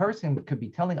 the person could be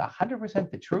telling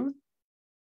 100% the truth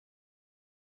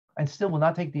and still will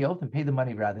not take the oath and pay the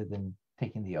money rather than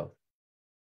taking the oath.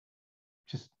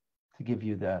 Just to give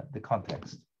you the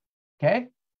context. Okay?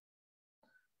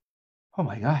 Oh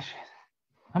my gosh,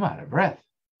 I'm out of breath.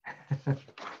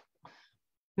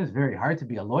 It's very hard to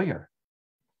be a lawyer.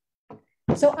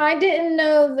 So I didn't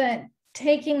know that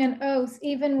taking an oath,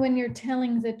 even when you're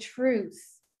telling the truth,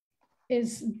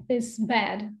 is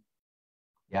bad.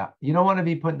 Yeah, you don't want to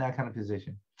be put in that kind of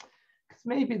position. Because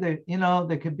maybe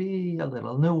there could be a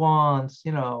little nuance,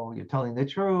 you're telling the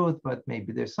truth, but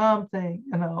maybe there's something,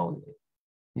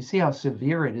 You see how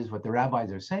severe it is what the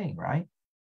rabbis are saying, right?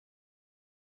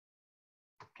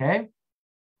 Okay.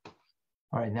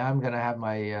 All right, now I'm going to have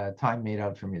my time made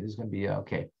out for me. This is going to be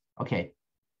okay. Okay.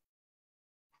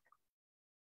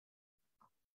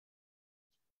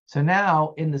 So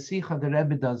now in the Sikha, the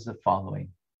Rebbe does the following.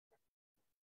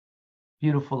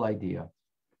 Beautiful idea. It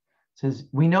says,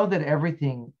 we know that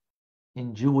everything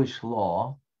in Jewish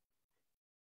law,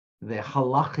 the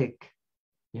halachic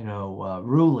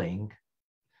ruling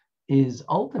is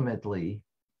ultimately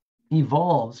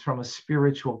evolves from a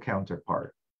spiritual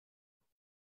counterpart.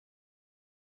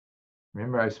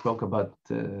 Remember, I spoke about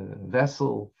the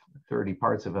vessel, 30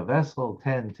 parts of a vessel,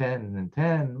 10, 10, and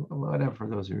 10, whatever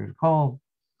those are called.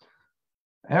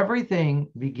 Everything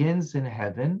begins in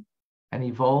heaven and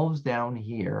evolves down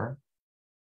here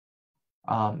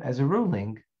as a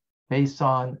ruling based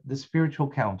on the spiritual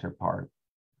counterpart.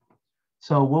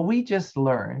 So what we just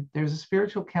learned, there's a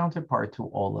spiritual counterpart to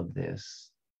all of this,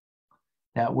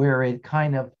 that where it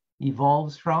kind of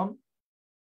evolves from.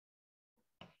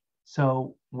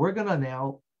 So we're going to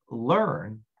now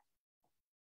learn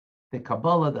the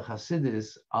Kabbalah, the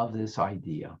Hasidus of this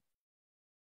idea.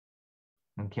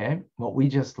 Okay, what we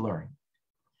just learned.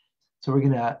 So we're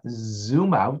going to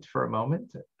zoom out for a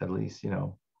moment, at least,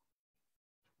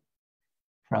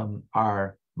 from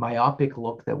our myopic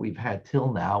look that we've had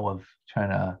till now of trying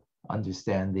to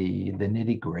understand the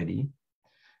nitty-gritty.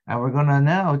 And we're going to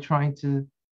now try to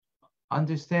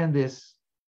understand this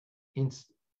in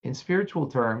spiritual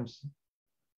terms,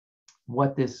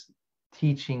 what this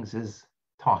teachings is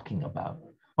talking about.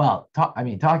 Well,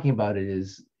 talking about it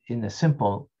is, in the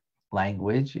simple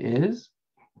language, is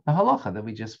the halacha that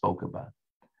we just spoke about.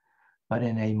 But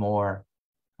in a more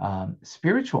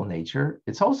spiritual nature,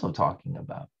 it's also talking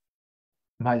about.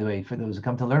 By the way, for those who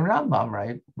come to learn Rambam,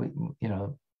 right?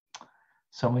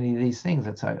 So many of these things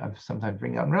that I've sometimes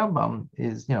bring out in Rambam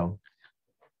is,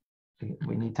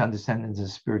 we need to understand it as a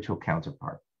spiritual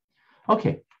counterpart.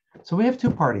 Okay, so we have two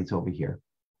parties over here.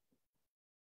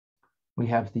 We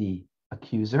have the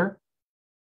accuser.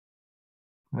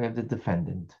 We have the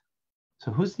defendant.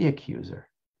 So who's the accuser?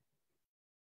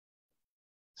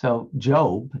 So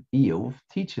Job, Eov,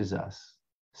 teaches us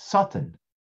Satan,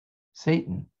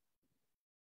 Satan.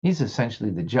 He's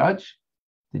essentially the judge,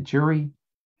 the jury,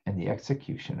 and the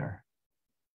executioner.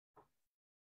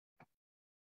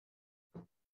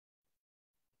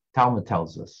 Talmud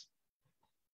tells us.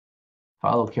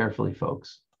 Follow carefully,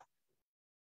 folks.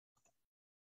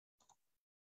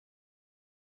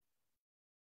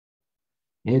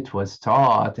 It was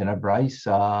taught in a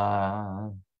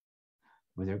Braisa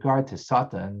with regard to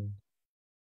Satan.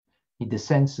 He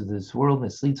descends to this world and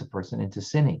misleads a person into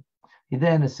sinning. He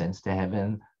then ascends to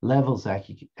heaven, levels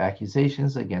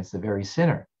accusations against the very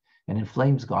sinner, and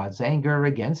inflames God's anger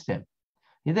against him.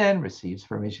 He then receives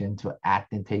permission to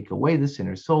act and take away the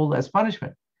sinner's soul as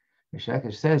punishment.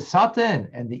 Rishekesh says, Satan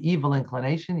and the evil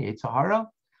inclination, the Yetzer Hara,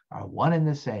 are one and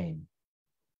the same.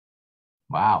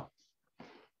 Wow.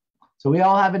 So we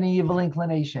all have an evil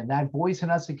inclination, that voice in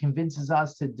us that convinces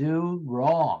us to do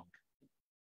wrong,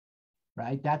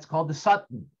 right? That's called the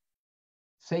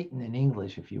Satan in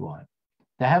English, if you want.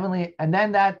 The heavenly, and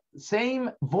then that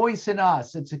same voice in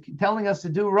us, it's telling us to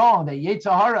do wrong, that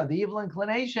Yetzer Hara, the evil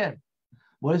inclination.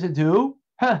 What does it do?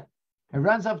 It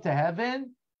runs up to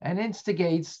heaven and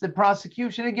instigates the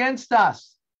prosecution against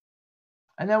us.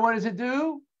 And then what does it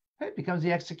do? It becomes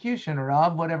the executioner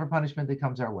of whatever punishment that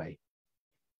comes our way.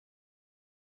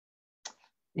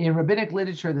 In rabbinic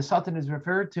literature, the Satan is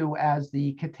referred to as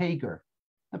the Keteger,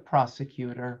 the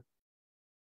prosecutor.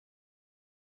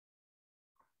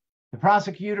 The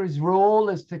prosecutor's role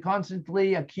is to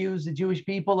constantly accuse the Jewish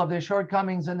people of their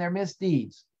shortcomings and their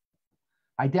misdeeds.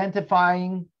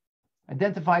 Identify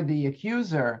the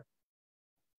accuser.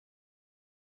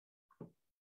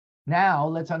 Now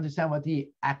let's understand what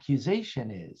the accusation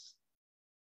is.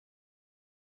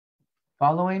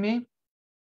 Following me?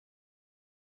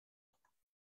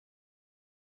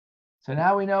 So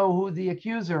now we know who the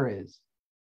accuser is,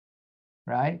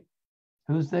 right?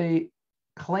 Who's the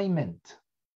claimant?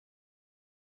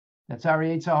 That's our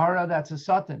Yetzer Hara, that's a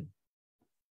Satan.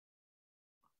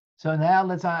 So now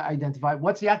let's identify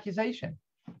what's the accusation.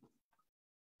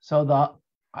 So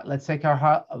let's take the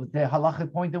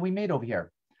halachic point that we made over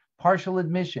here. Partial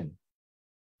admission.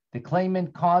 The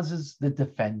claimant causes the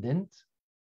defendant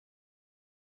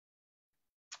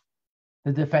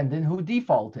who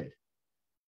defaulted,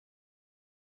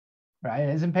 right?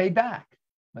 It isn't paid back,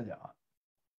 but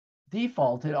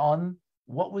defaulted on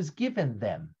what was given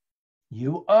them.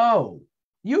 You owe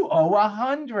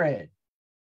 100.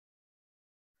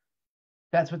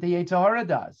 That's what the Yetzer Hara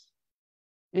does.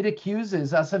 It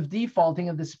accuses us of defaulting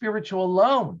of the spiritual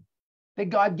loan that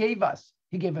God gave us.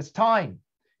 He gave us time.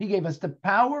 He gave us the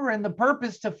power and the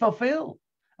purpose to fulfill,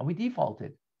 and we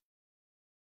defaulted.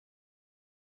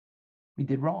 We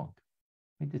did wrong.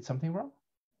 We did something wrong.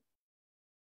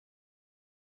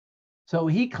 So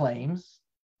he claims,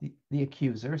 the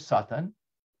accuser, Satan,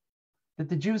 that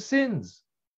the Jew sins.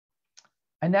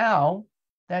 And now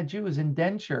that Jew is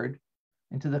indentured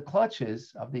into the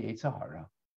clutches of the Yetzer Hara.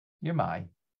 You're mine.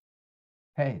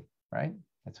 Hey, right?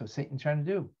 That's what Satan's trying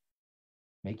to do.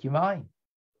 Make you mine.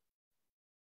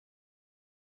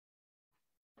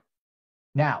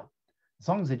 Now, as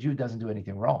long as the Jew doesn't do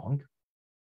anything wrong,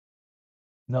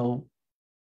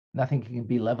 nothing can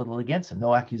be leveled against them.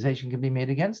 No accusation can be made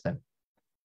against them.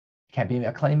 Can't be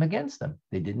a claim against them.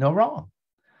 They did no wrong.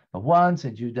 But once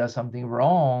a Jew does something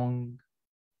wrong,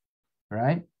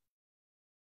 right?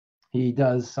 He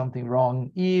does something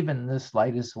wrong, even the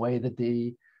slightest way that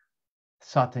the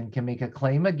Satan can make a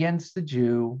claim against the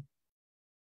Jew.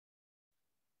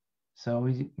 So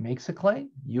he makes a claim,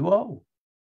 you owe.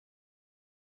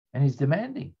 And he's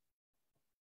demanding.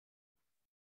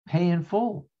 Pay in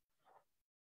full.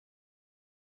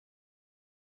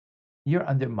 You're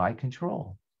under my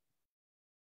control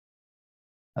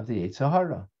of the Yetzer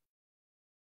Hara.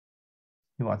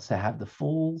 He wants to have the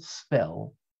full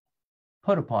spell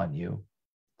put upon you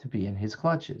to be in his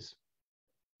clutches.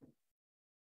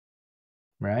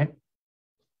 Right?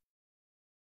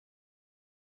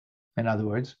 In other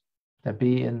words, that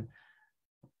be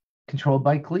controlled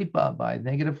by klipa, by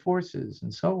negative forces,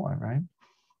 and so on, right?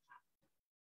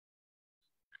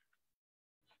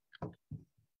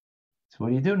 So what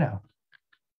do you do now?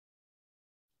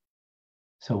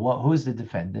 So who's the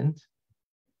defendant?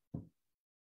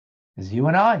 Is you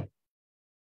and I.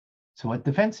 So what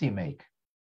defense do you make?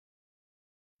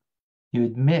 You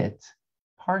admit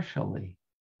partially.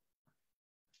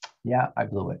 Yeah, I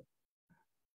blew it.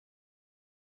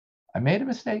 I made a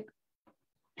mistake.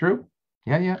 True?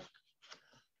 Yeah.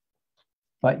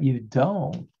 But you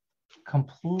don't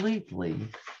completely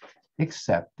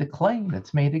accept the claim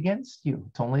that's made against you.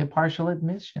 It's only a partial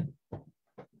admission.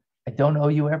 I don't owe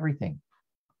you everything,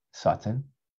 Satan.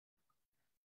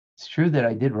 It's true that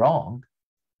I did wrong.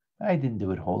 I didn't do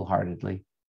it wholeheartedly.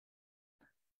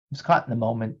 I was caught in the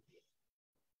moment.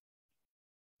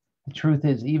 The truth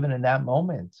is, even in that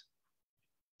moment,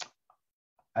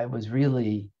 I was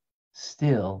really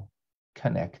still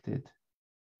connected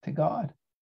to God.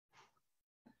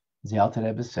 As the Alter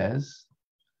Rebbe says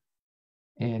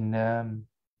in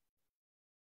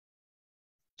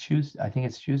Tuesday, I think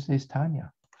it's Tuesday's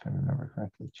Tanya, if I remember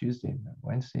correctly.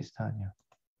 Wednesday's Tanya.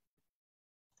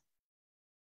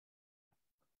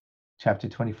 Chapter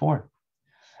 24.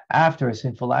 After a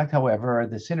sinful act, however,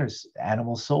 the sinner's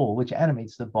animal soul, which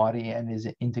animates the body and is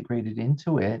integrated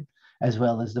into it, as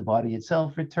well as the body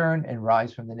itself, return and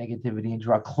rise from the negativity and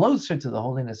draw closer to the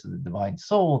holiness of the divine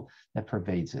soul that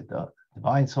pervades it. The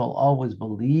divine soul always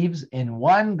believes in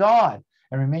one God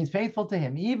and remains faithful to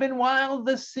him, even while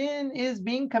the sin is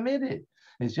being committed.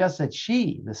 It's just that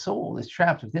she, the soul, is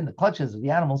trapped within the clutches of the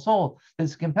animal soul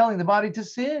that's compelling the body to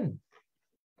sin.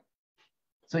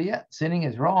 So yeah, sinning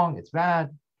is wrong, it's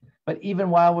bad. But even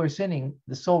while we're sinning,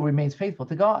 the soul remains faithful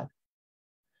to God.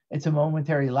 It's a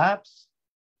momentary lapse,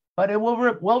 but it will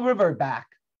revert back.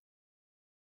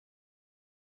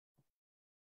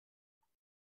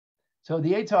 So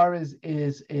the Yetzer Hara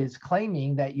is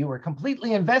claiming that you were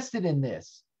completely invested in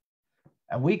this.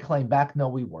 And we claim back, no,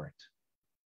 we weren't.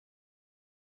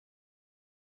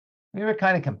 We were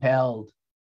kind of compelled.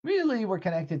 Really, we're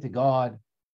connected to God.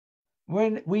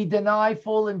 When we deny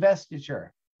full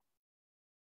investiture.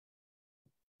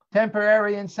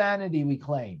 Temporary insanity, we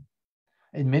claim.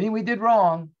 Admitting we did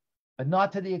wrong, but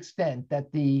not to the extent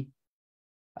that the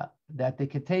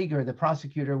Keteger, the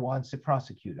prosecutor, wants to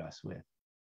prosecute us with.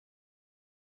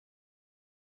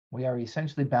 We are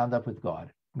essentially bound up with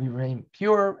God. We remain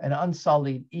pure and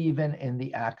unsullied even in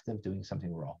the act of doing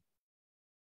something wrong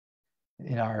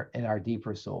in our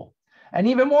deeper soul. And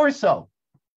even more so,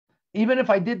 even if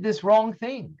I did this wrong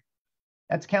thing,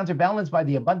 that's counterbalanced by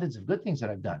the abundance of good things that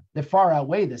I've done that far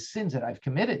outweigh the sins that I've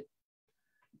committed.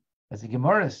 As the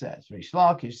Gemara says, Reish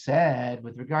Lakish said,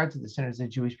 with regard to the sinners of the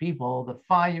Jewish people, the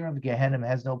fire of Gehenna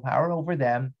has no power over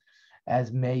them,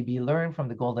 as may be learned from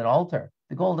the golden altar.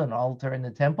 The golden altar in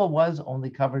the temple was only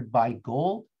covered by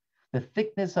gold, the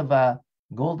thickness of a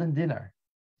golden dinar.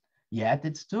 Yet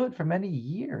it stood for many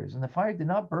years, and the fire did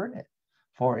not burn it,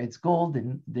 for its gold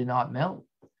did not melt.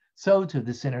 So to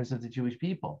the sinners of the Jewish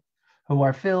people, who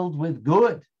are filled with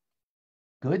good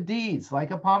deeds,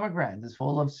 like a pomegranate is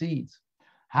full of seeds.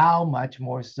 How much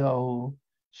more so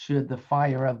should the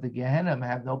fire of the Gehenna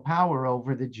have no power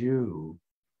over the Jew?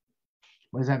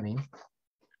 What does that mean?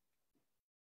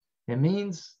 It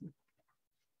means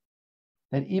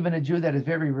that even a Jew that is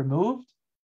very removed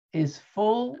is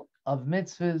full of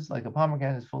mitzvahs, like a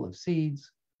pomegranate is full of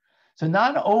seeds. So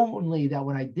not only that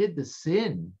when I did the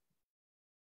sin,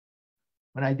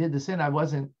 I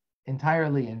wasn't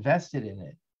entirely invested in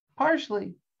it.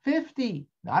 Partially, 50,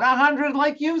 not 100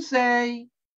 like you say,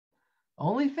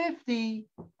 only 50.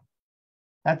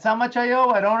 That's how much I owe.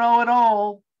 I don't owe it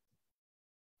all.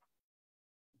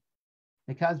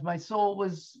 Because my soul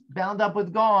was bound up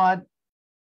with God.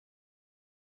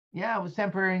 Yeah, it was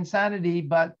temporary insanity,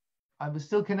 but I was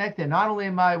still connected. Not only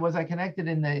was I connected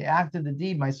in the act of the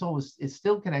deed, my soul is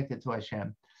still connected to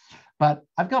Hashem. But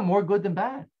I've got more good than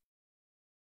bad.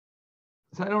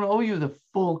 So I don't owe you the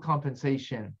full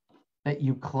compensation that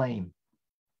you claim,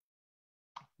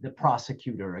 the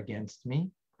prosecutor against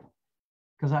me,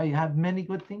 because I have many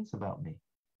good things about me.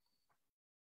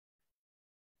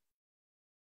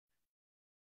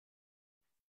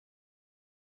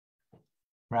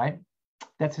 Right?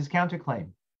 That's his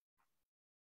counterclaim.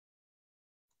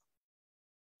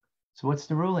 So what's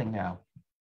the ruling now?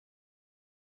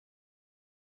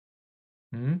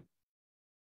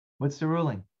 What's the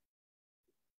ruling?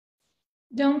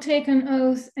 Don't take an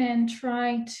oath and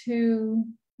try to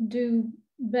do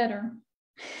better.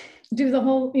 Do the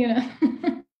whole,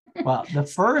 Well, the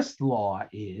first law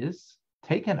is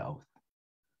take an oath,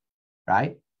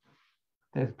 right?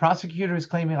 The prosecutor is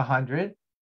claiming 100.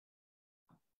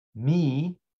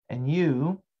 Me and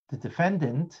you, the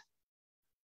defendant,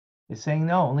 is saying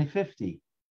no, only 50.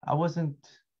 I wasn't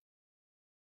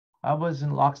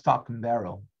lock, stock, and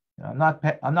barrel. I'm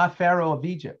not Pharaoh of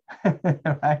Egypt,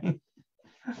 right?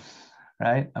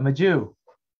 Right? I'm a Jew.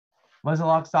 Wasn't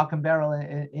lock, stock, and barrel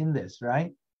in this,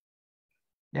 right?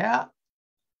 Yeah,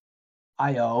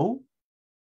 I owe,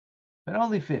 but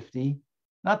only 50,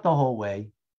 not the whole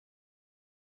way,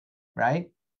 right?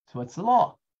 So what's the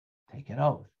law? Take an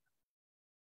oath.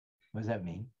 What does that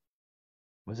mean?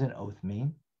 What does an oath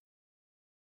mean?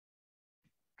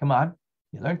 Come on,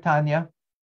 you learned Tanya.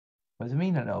 What does it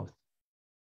mean, an oath?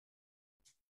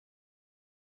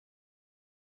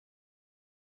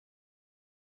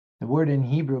 The word in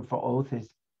Hebrew for oath is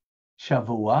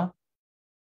shavua.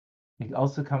 It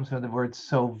also comes from the word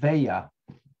soveya,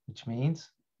 which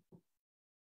means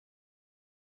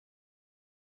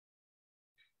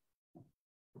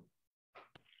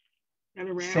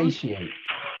satiate.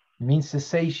 It means to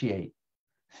satiate,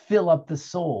 fill up the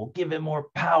soul, give it more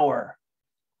power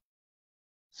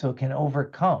so it can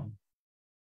overcome.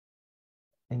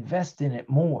 Invest in it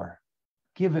more,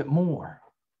 give it more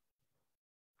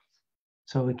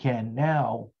so it can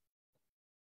now,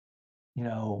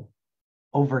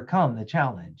 overcome the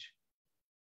challenge.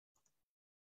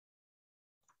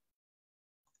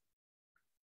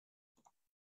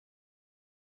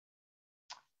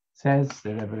 Says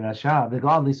that the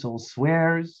godly soul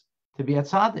swears to be a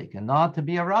tzaddik and not to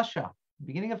be a rasha.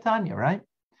 Beginning of Tanya, right?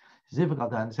 It's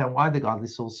difficult to understand why the godly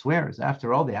soul swears.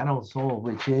 After all, the animal soul,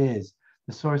 which is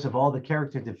the source of all the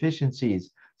character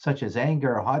deficiencies, such as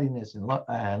anger, haughtiness,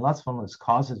 and lustfulness,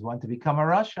 causes one to become a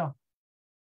rasha.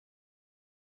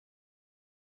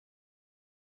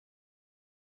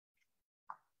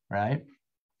 Right?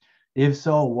 If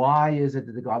so, why is it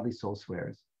that the godly soul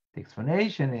swears? The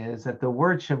explanation is that the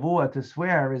word shavua, to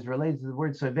swear, is related to the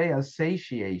word soveya,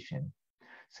 satiation.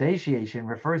 Satiation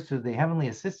refers to the heavenly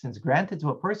assistance granted to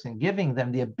a person, giving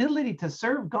them the ability to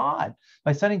serve God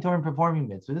by studying Torah and performing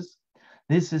mitzvahs.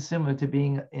 This is similar to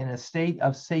being in a state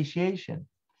of satiation,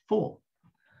 full,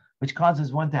 which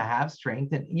causes one to have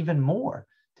strength and even more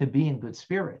to be in good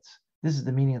spirits. This is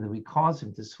the meaning that we cause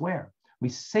him to swear. We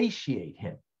satiate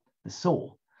him, the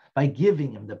soul, by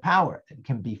giving him the power that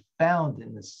can be found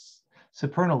in the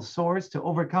supernal source to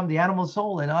overcome the animal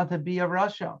soul and not to be a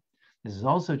rasha. This is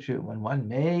also true when one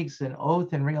makes an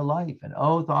oath in real life. An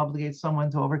oath obligates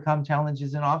someone to overcome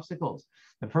challenges and obstacles.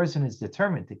 The person is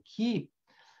determined to keep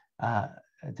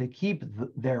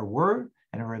their word,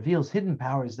 and it reveals hidden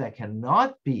powers that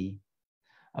cannot be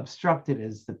obstructed.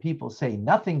 As the people say,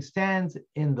 nothing stands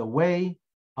in the way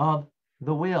of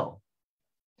the will.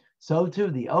 So too,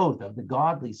 the oath of the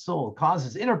godly soul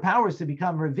causes inner powers to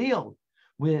become revealed,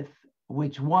 with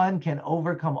which one can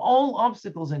overcome all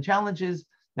obstacles and challenges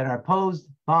that are posed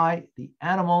by the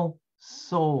animal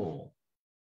soul.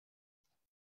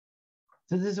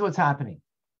 So this is what's happening.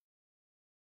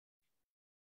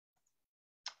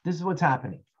 This is what's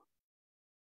happening.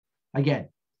 Again,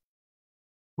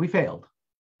 we failed.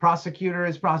 Prosecutor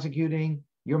is prosecuting.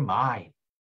 You're mine.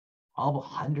 All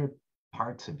 100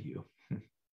 parts of you.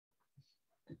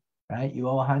 Right? You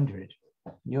owe 100.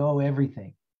 You owe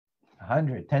everything.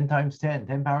 100, 10 times 10,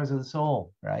 10 powers of the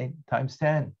soul, right? Times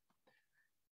 10.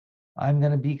 I'm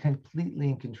going to be completely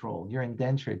in control. You're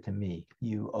indentured to me.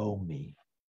 You owe me.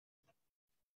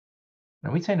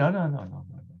 And we say, no.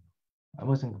 I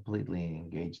wasn't completely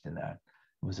engaged in that.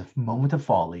 It was a moment of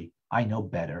folly. I know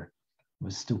better. It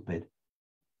was stupid.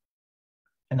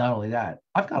 And not only that,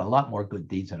 I've got a lot more good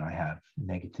deeds than I have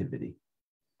negativity.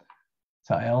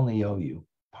 So I only owe you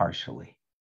partially.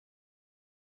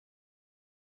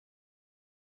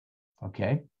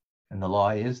 Okay? And the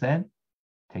law is then,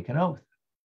 take an oath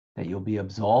that you'll be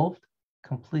absolved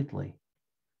completely.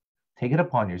 Take it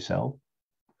upon yourself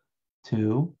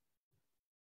to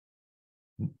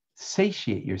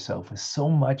satiate yourself with so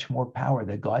much more power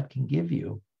that God can give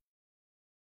you,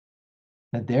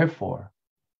 that therefore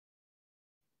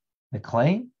the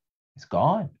claim is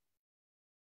gone,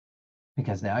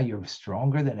 because now you're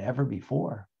stronger than ever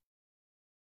before.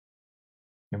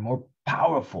 You're more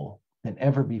powerful than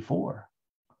ever before,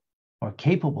 more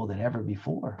capable than ever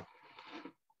before.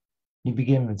 You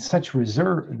begin with such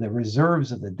the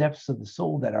reserves of the depths of the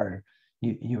soul that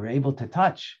you're able to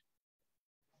touch,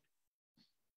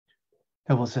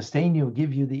 that will sustain you,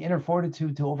 give you the inner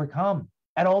fortitude to overcome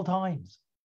at all times.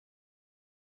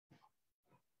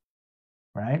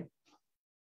 Right?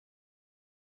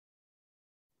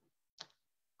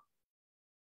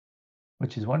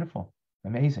 Which is wonderful,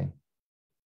 amazing.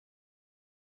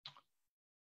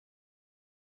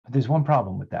 But there's one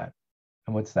problem with that.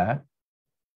 And what's that?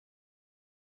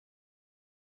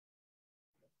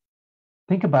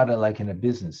 Think about it like in a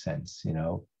business sense, you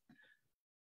know.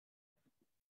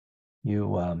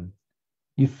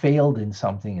 You failed in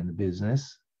something in the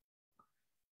business.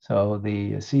 So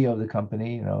the CEO of the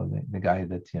company, you know, the guy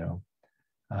that, you know,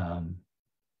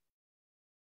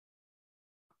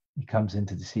 he comes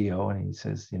into the CEO and he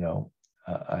says, you know,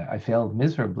 I failed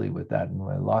miserably with that and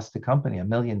I lost the company $1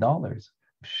 million. I'm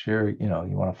sure, you know,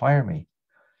 you want to fire me. He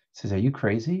says, are you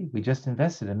crazy? We just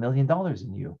invested $1 million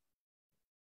in you.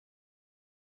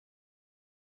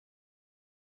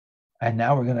 And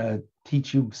now we're going to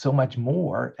teach you so much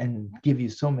more and give you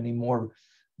so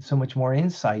much more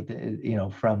insight, you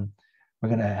know, we're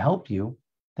going to help you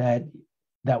that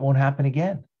won't happen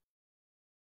again.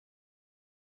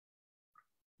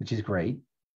 Which is great,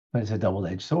 but it's a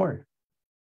double-edged sword.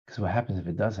 Because what happens if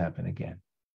it does happen again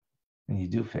and you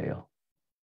do fail?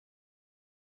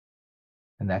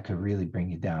 And that could really bring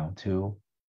you down to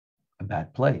a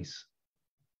bad place,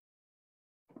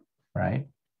 right?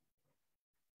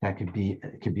 It could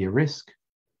be a risk,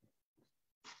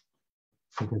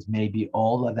 because maybe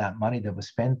all of that money that was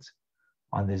spent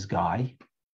on this guy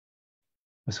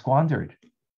was squandered.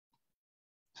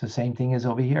 So same thing is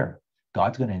over here.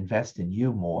 God's going to invest in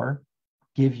you more,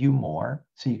 give you more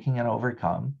so you can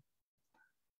overcome.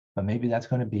 But maybe that's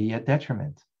going to be a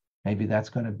detriment. Maybe that's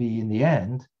going to be, in the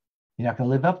end, you're not going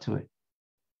to live up to it.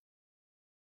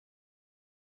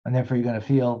 And therefore you're going to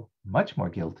feel much more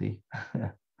guilty.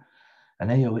 And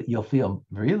then you'll feel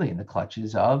really in the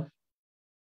clutches of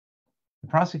the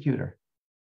prosecutor.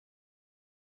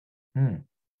 Is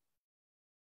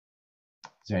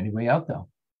there any way out, though?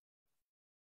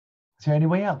 Is there any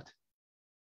way out?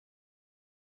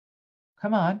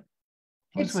 Come on.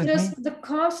 It's just the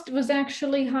cost was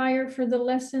actually higher for the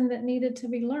lesson that needed to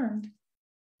be learned.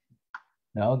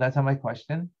 No, that's not my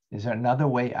question. Is there another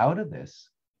way out of this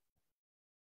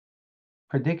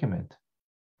predicament?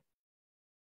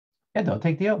 Yeah, don't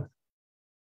take the oath.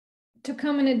 To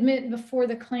come and admit before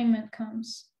the claimant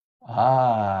comes.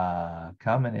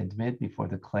 Come and admit before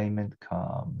the claimant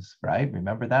comes, right?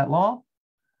 Remember that law?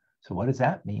 So what does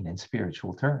that mean in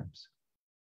spiritual terms?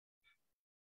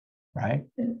 Right?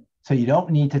 So you don't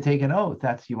need to take an oath.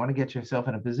 You want to get yourself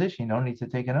in a position, you don't need to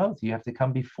take an oath. You have to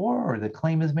come before the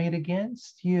claim is made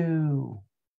against you.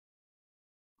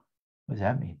 What does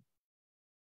that mean?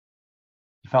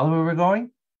 You follow where we're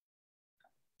going?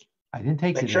 I didn't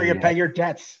take you there. Make sure you pay your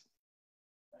debts.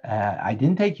 I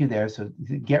didn't take you there, so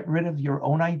get rid of your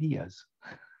own ideas.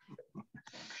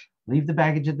 Leave the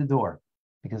baggage at the door,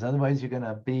 because otherwise you're going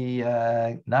to be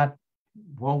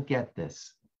won't get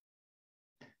this.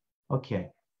 Okay.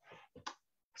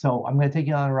 So I'm going to take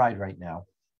you on a ride right now.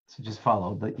 So just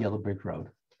follow the yellow brick road.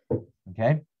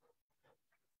 Okay.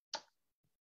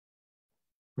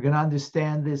 We're going to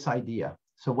understand this idea.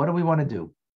 So what do we want to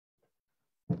do?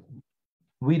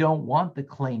 We don't want the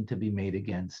claim to be made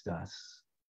against us.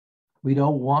 We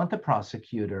don't want the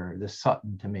prosecutor, the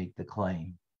Sutton, to make the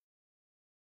claim.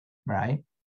 Right?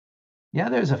 Yeah,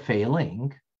 there's a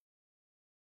failing.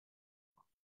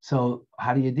 So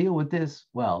how do you deal with this?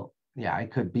 Well, yeah, I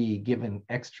could be given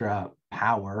extra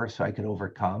power so I could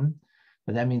overcome,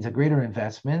 but that means a greater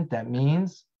investment. That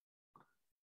means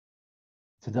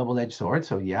it's a double-edged sword.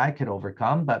 So yeah, I could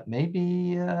overcome, but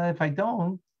maybe if I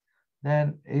don't,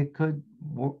 then it could,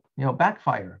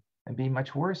 backfire and be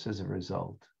much worse as a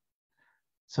result.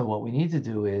 So what we need to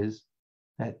do is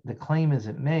that the claim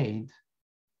isn't made,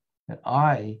 that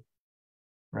I,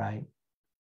 right,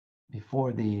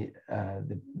 before the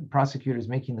prosecutor is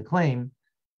making the claim,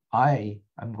 I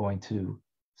am going to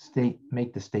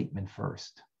make the statement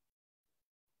first.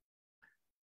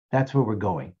 That's where we're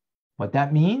going. What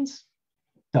that means,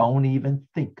 don't even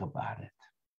think about it.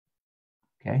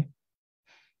 Okay?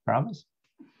 Promise?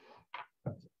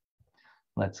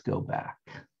 Let's go back.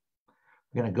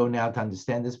 We're going to go now to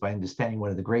understand this by understanding one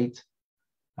of the great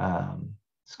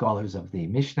scholars of the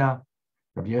Mishnah,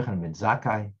 Rabbi Yochanan ben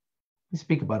Zakkai. We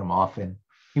speak about him often.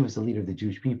 He was the leader of the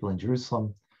Jewish people in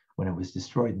Jerusalem when it was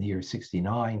destroyed in the year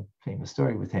 69. Famous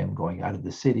story with him going out of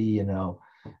the city,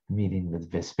 meeting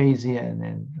with Vespasian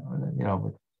and,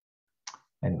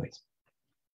 anyways.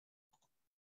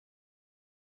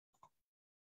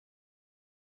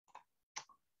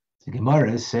 The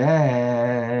Gemara says,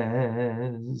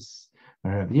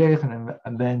 when Rabbi Yochanan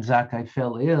ben Zakkai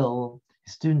fell ill,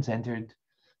 his students entered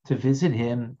to visit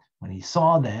him. When he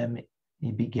saw them,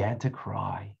 he began to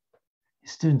cry.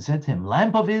 His students said to him,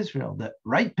 Lamp of Israel, the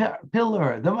right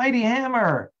pillar, the mighty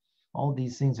hammer. All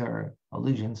these things are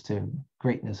allusions to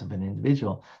greatness of an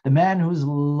individual. The man whose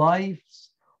life's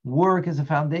work is a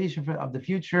foundation of the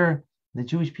future, the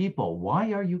Jewish people.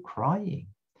 Why are you crying?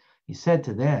 He said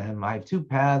to them, I have two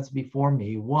paths before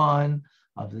me, one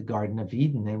of the Garden of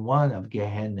Eden and one of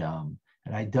Gehenna,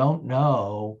 and I don't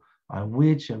know on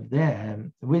which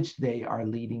they are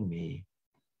leading me,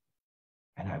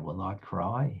 and I will not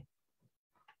cry.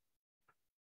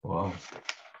 Whoa.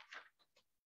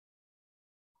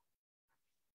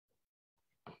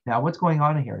 Now, what's going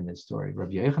on here in this story?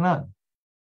 Rabbi Yochanan,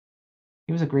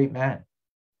 he was a great man,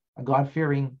 a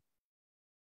God-fearing,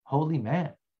 holy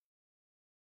man,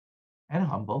 and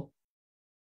humble.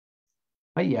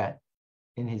 But yet,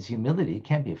 in his humility, it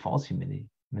can't be a false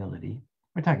humility.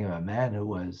 We're talking about a man who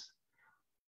was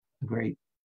a great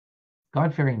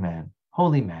God-fearing man,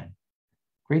 holy man,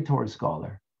 great Torah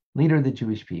scholar, leader of the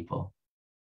Jewish people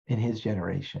in his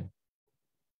generation.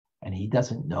 And he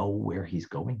doesn't know where he's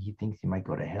going. He thinks he might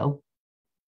go to hell.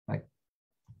 Like,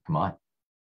 come on.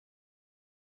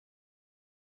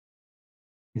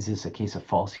 Is this a case of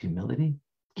false humility?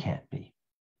 Can't be.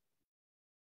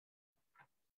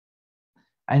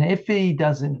 And if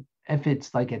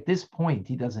it's like at this point,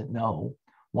 he doesn't know,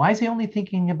 why is he only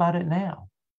thinking about it now?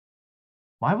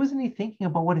 Why wasn't he thinking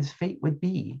about what his fate would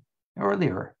be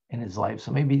earlier in his life?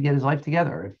 So maybe he'd get his life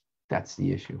together if that's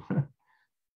the issue.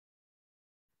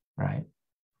 Right?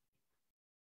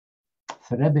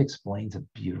 So Rebbe explains a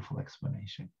beautiful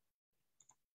explanation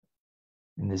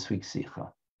in this week's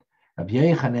Sikha. Rabbi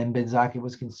Yochanan ben Zakkai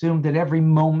was consumed at every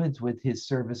moment with his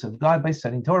service of God by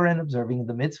studying Torah and observing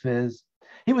the mitzvahs.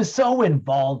 He was so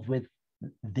involved with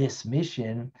this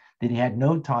mission that he had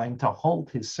no time to halt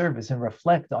his service and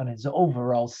reflect on his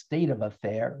overall state of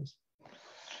affairs.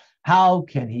 How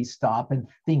can he stop and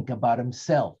think about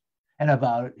himself and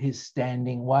about his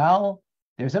standing while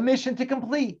there's a mission to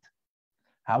complete?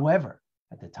 However,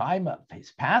 at the time of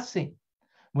his passing,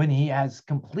 when he has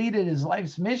completed his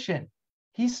life's mission,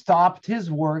 he stopped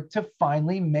his work to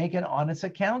finally make an honest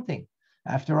accounting.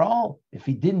 After all, if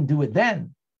he didn't do it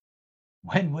then,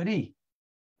 when would he?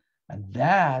 And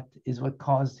that is what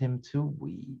caused him to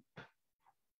weep.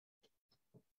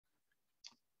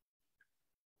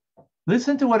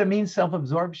 Listen to what it means,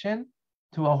 self-absorption,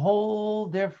 to a whole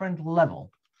different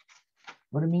level.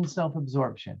 What it means,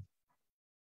 self-absorption.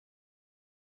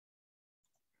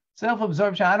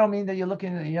 Self-absorption, I don't mean that you're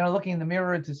looking in the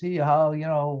mirror to see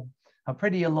how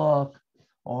pretty you look,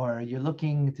 or you're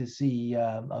looking to see,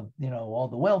 all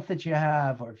the wealth that you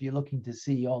have, or if you're looking to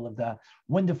see all of the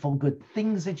wonderful good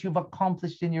things that you've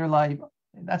accomplished in your life.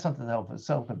 That's not the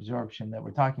self-absorption that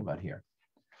we're talking about here.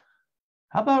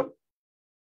 How about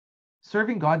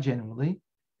serving God genuinely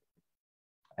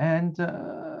and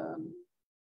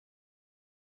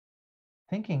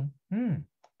thinking,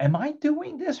 am I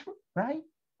doing this right?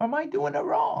 Or am I doing it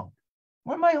wrong?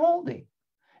 Where am I holding?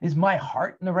 Is my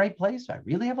heart in the right place? Do I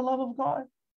really have a love of God?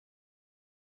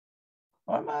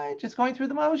 Or am I just going through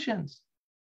the motions?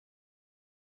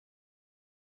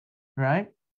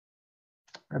 Right?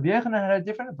 Rabbi Yochanan had a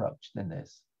different approach than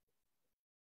this.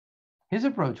 His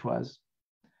approach was,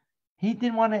 he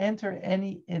didn't want to enter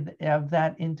any of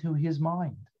that into his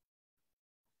mind.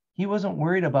 He wasn't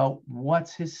worried about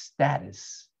what's his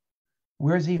status.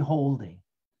 Where's he holding?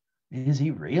 Is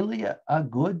he really a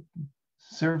good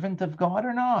servant of God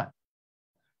or not?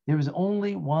 There was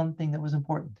only one thing that was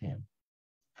important to him: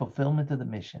 fulfillment of the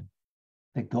mission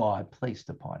that God placed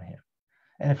upon him.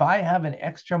 And if I have an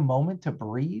extra moment to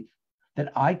breathe,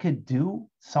 that I could do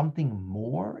something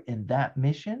more in that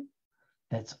mission,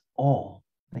 that's all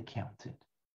that counted.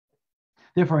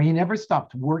 Therefore, he never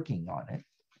stopped working on it.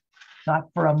 not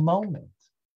for a moment.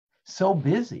 So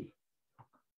busy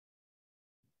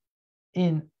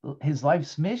in his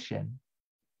life's mission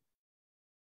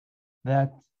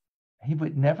that he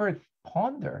would never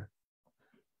ponder.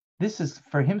 This is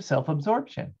for him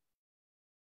self-absorption.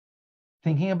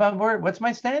 Thinking about what's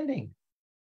my standing?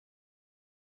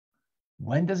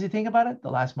 When does he think about it?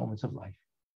 The last moments of life.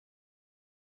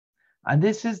 And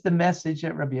this is the message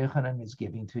that Rabbi Yochanan is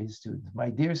giving to his students. My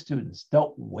dear students,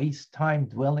 don't waste time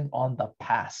dwelling on the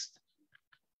past.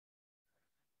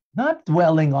 Not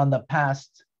dwelling on the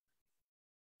past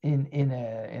in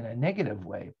a negative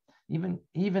way.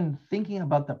 Even thinking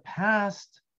about the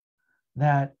past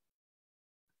that,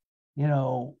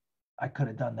 I could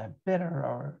have done that better,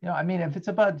 or, if it's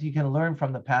about you can learn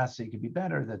from the past so you can be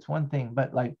better, that's one thing.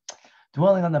 But like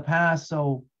dwelling on the past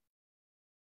so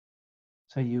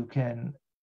you can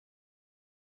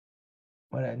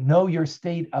know your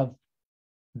state of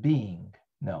being.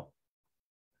 No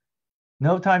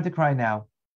time to cry now.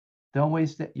 Don't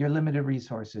waste your limited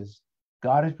resources.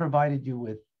 God has provided you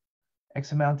with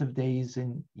X amount of days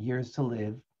and years to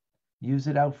live. Use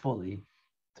it out fully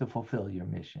to fulfill your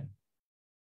mission.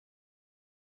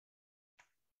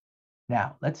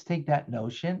 Now, let's take that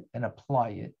notion and apply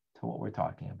it to what we're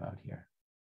talking about here.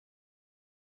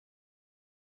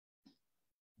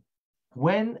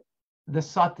 When the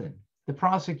Satan, the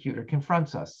prosecutor,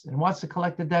 confronts us and wants to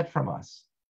collect the debt from us,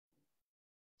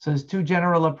 so there's two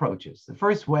general approaches. The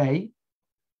first way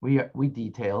we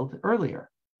detailed earlier.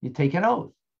 You take an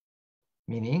oath,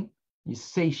 meaning you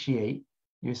satiate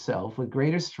yourself with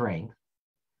greater strength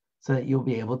so that you'll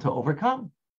be able to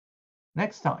overcome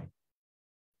next time.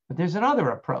 But there's another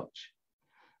approach,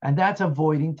 and that's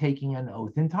avoiding taking an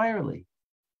oath entirely.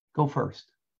 Go first.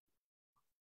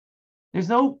 There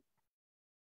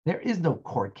is no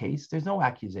court case. There's no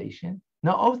accusation,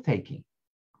 no oath taking.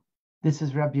 This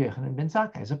is Rabbi Yochanan ben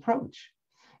Zakkai's approach.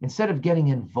 Instead of getting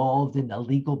involved in a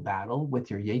legal battle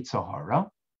with your Yetzer Hara,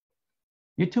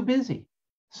 you're too busy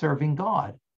serving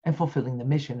God and fulfilling the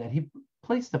mission that he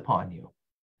placed upon you.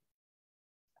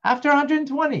 After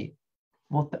 120,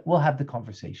 we'll have the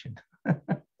conversation.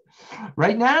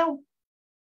 Right now,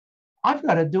 I've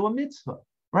got to do a mitzvah.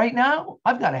 Right now,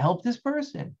 I've got to help this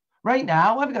person. Right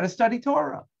now, I've got to study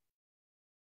Torah.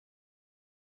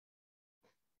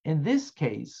 In this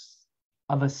case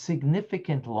of a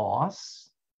significant loss,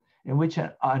 in which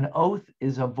an oath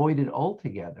is avoided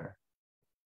altogether,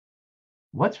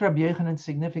 what's Rabbi Yochanan's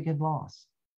significant loss?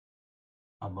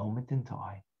 A moment in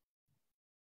time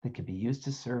that could be used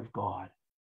to serve God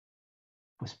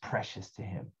was precious to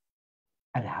him.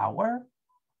 An hour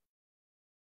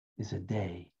is a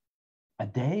day. A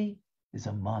day is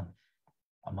a month.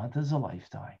 A month is a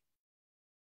lifetime.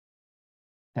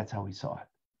 That's how we saw it.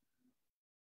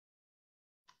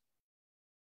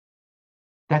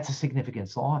 That's a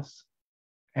significant loss.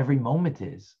 Every moment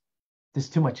is. There's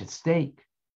too much at stake,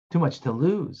 too much to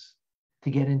lose, to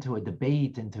get into a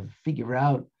debate and to figure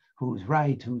out who's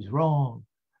right, who's wrong,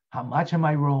 how much am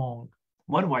I wrong,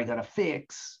 what do I got to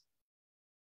fix?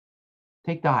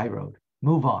 Take the high road,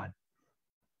 move on.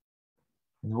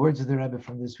 In the words of the Rebbe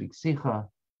from this week's Sikha,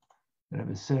 the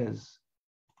Rebbe says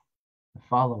the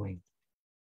following.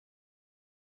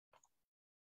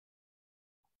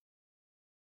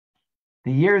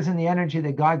 The years and the energy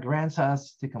that God grants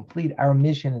us to complete our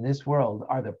mission in this world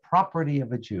are the property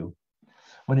of a Jew.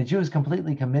 When a Jew is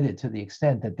completely committed to the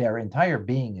extent that their entire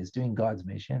being is doing God's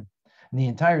mission, and the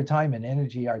entire time and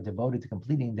energy are devoted to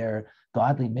completing their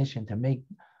godly mission to make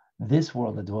this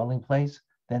world a dwelling place,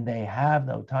 then they have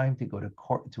no time to go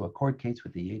to a court case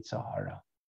with the Yetzer Hara.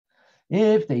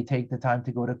 If they take the time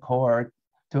to go to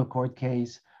a court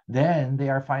case, then they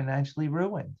are financially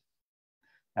ruined,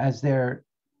 as their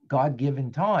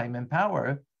God-given time and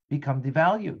power become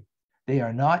devalued. They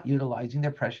are not utilizing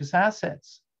their precious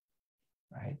assets,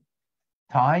 right?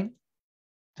 Time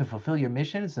to fulfill your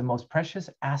mission is the most precious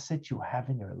asset you have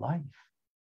in your life.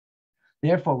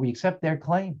 Therefore, we accept their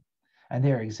claim, and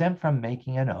they are exempt from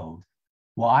making an oath.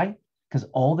 Why? Because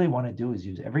all they want to do is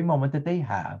use every moment that they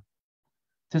have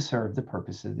to serve the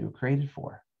purpose that they were created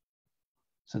for.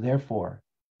 So therefore,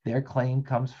 their claim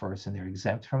comes first, and they're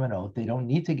exempt from an oath. They don't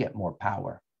need to get more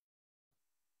power.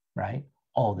 Right?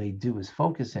 All they do is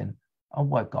focus in on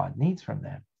what God needs from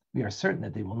them. We are certain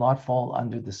that they will not fall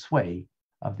under the sway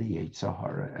of the Yetzer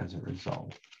Hara as a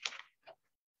result.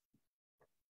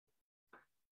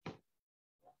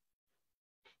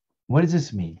 What does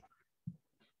this mean?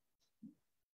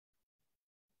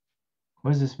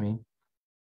 What does this mean?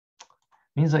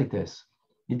 It means like this.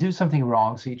 You do something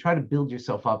wrong, so you try to build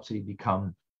yourself up so you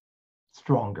become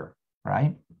stronger,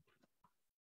 right?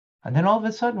 And then all of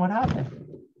a sudden, what happened?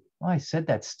 Oh, I said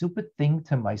that stupid thing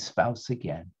to my spouse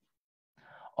again.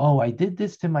 Oh, I did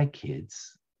this to my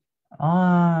kids.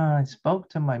 I spoke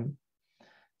to my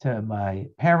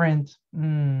parent.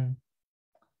 And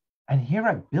here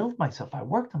I built myself. I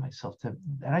worked on myself and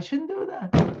I shouldn't do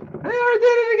that. And I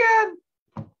did it again.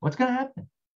 What's going to happen?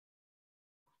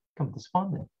 Become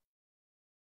despondent.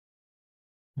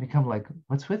 Become like,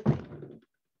 what's with me?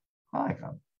 Oh, I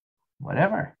come,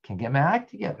 whatever. Can get my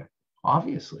act together.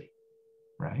 Obviously,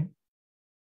 right?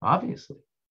 Obviously.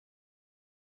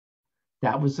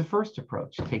 That was the first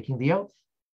approach, taking the oath.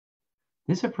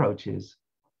 This approach is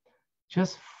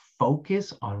just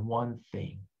focus on one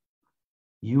thing.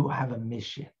 You have a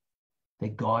mission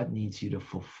that God needs you to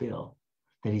fulfill,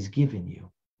 that He's given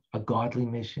you, a godly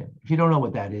mission. If you don't know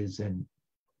what that is, then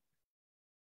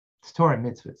it's Torah and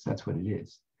mitzvahs. That's what it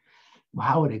is.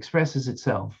 How it expresses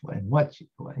itself and what,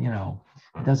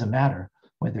 it doesn't matter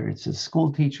whether it's a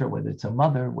school teacher, whether it's a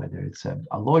mother, whether it's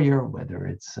a lawyer, whether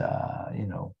it's, a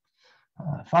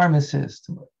pharmacist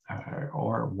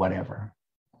or whatever.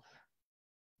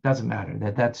 Doesn't matter.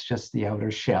 That's just the outer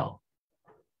shell.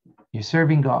 You're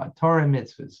serving God, Torah and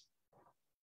mitzvahs.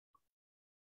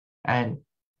 And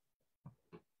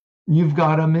you've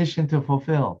got a mission to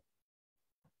fulfill.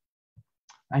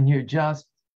 And you're just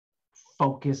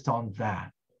focused on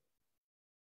that.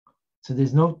 So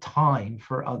there's no time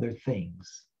for other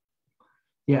things.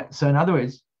 Yeah, so in other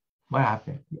words, what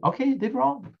happened? Okay, you did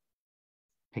wrong.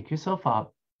 Pick yourself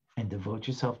up and devote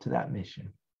yourself to that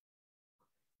mission.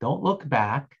 Don't look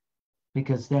back,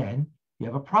 because then you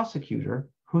have a prosecutor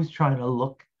who's trying to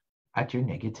look at your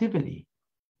negativity.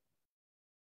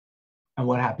 And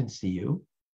what happens to you?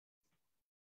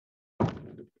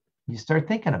 You start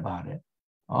thinking about it.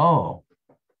 Oh,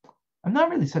 I'm not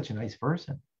really such a nice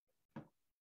person.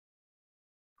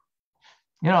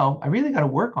 I really got to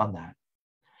work on that.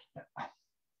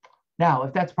 Now,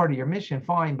 if that's part of your mission,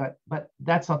 fine, but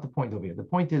that's not the point over here. The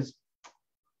point is,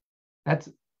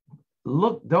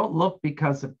 don't look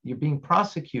because you're being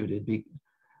prosecuted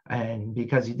and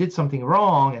because you did something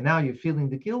wrong and now you're feeling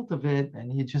the guilt of it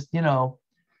and you just, got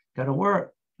to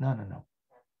work. No.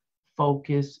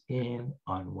 Focus in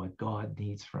on what God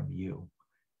needs from you.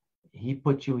 He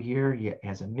put you here. He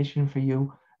has a mission for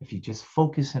you. If you just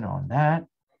focus in on that,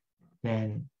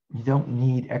 then you don't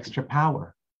need extra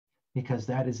power, because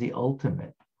that is the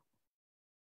ultimate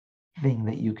thing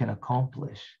that you can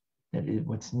accomplish, that is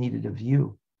what's needed of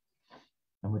you.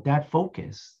 And with that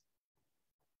focus,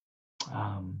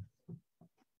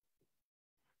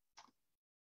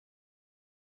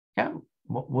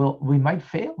 we might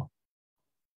fail.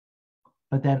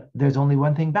 But then there's only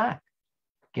one thing back.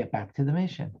 Get back to the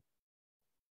mission.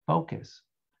 Focus.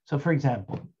 So for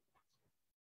example,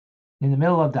 in the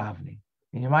middle of davening,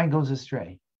 and your mind goes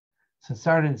astray. So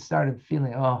started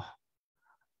feeling, I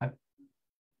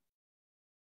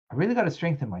really got to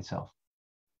strengthen myself.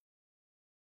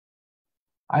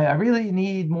 I really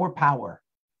need more power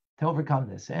to overcome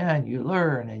this. And you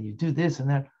learn and you do this and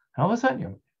that. And all of a sudden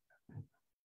you're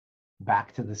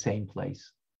back to the same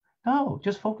place. No,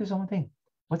 just focus on one thing.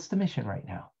 What's the mission right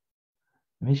now?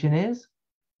 The mission is,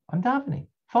 I'm davening.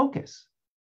 Focus.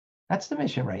 That's the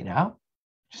mission right now.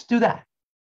 Just do that.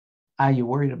 Are you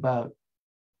worried about?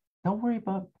 Don't worry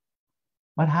about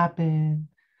what happened,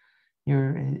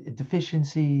 your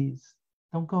deficiencies.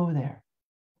 Don't go there.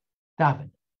 Daven.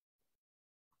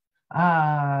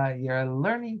 You're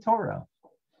learning Torah.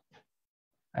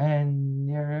 And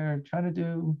you're trying to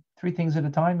do 3 things at a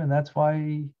time. And that's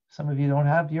why some of you don't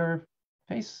have your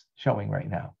face showing right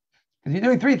now. Because you're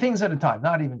doing 3 things at a time,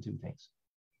 not even 2 things.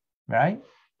 Right?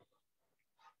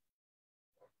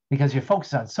 Because you're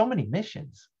focused on so many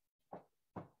missions.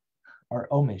 Or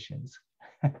omissions.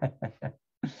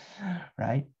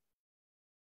 Right?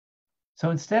 So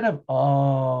instead of,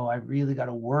 I really got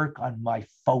to work on my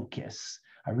focus.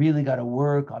 I really got to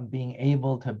work on being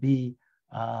able to be,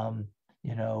 not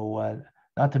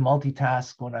to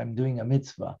multitask when I'm doing a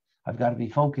mitzvah. I've got to be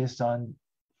focused on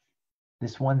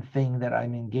this one thing that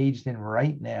I'm engaged in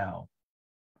right now.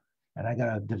 And I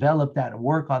got to develop that and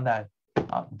work on that.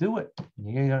 Do it. And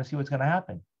you're going to see what's going to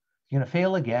happen. You're going to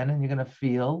fail again and you're going to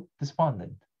feel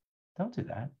despondent. Don't do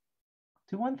that.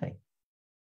 Do one thing.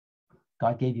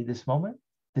 God gave you this moment.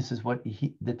 This is what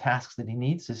the tasks that He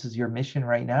needs. This is your mission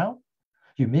right now.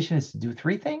 Your mission is to do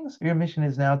 3 things. Your mission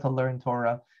is now to learn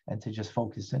Torah and to just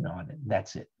focus in on it.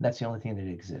 That's it. That's the only thing that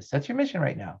exists. That's your mission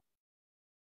right now.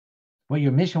 What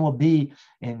your mission will be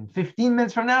in 15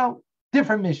 minutes from now,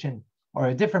 different mission or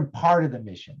a different part of the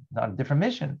mission. Not a different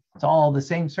mission. It's all the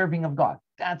same serving of God.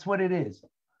 That's what it is.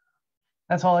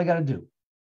 That's all I got to do.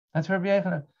 That's what Rabbi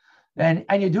Yochanan. And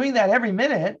you're doing that every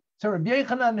minute. So Rabbi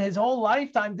Yochanan, his whole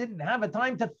lifetime, didn't have a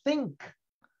time to think,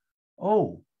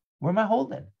 oh, where am I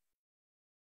holding?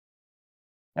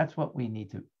 That's what we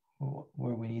need to,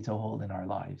 where we need to hold in our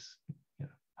lives.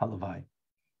 Halavai.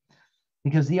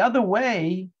 Because the other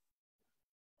way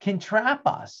can trap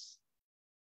us.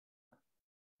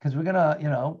 Because we're gonna,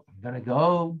 I'm gonna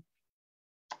go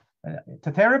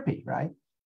to therapy, right?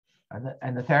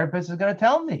 And the therapist is gonna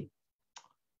tell me,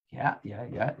 yeah,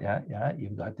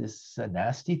 you've got this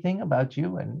nasty thing about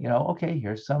you, and okay,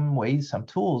 here's some ways, some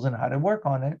tools, and how to work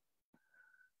on it,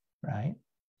 right?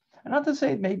 And not to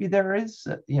say maybe there is,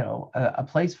 a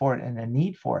place for it and a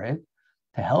need for it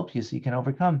to help you so you can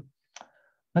overcome,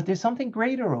 but there's something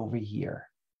greater over here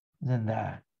than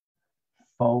that.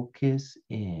 Focus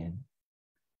in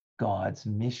God's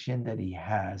mission that He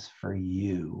has for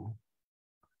you.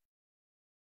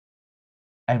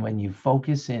 And when you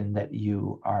focus in that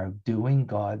you are doing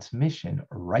God's mission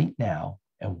right now,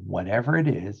 and whatever it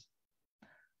is,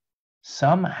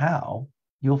 somehow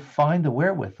you'll find the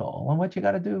wherewithal. And what you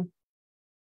got to do?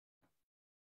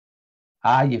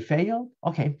 You failed?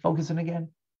 Okay, focus in again.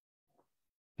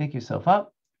 Pick yourself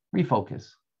up, refocus.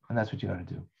 And that's what you got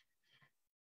to do.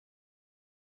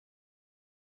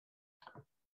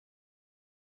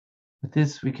 With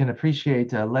this, we can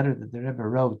appreciate a letter that the Rebbe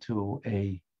wrote to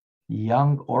a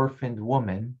young orphaned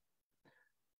woman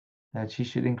that she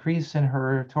should increase in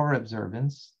her Torah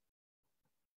observance,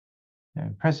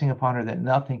 and pressing upon her that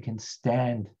nothing can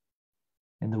stand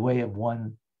in the way of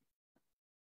one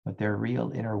what their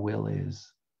real inner will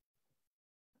is,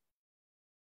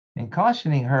 and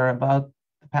cautioning her about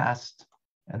the past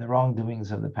and the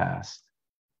wrongdoings of the past.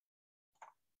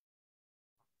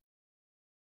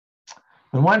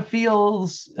 When one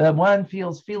feels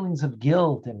feelings of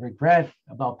guilt and regret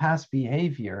about past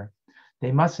behavior,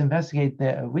 they must investigate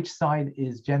which side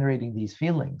is generating these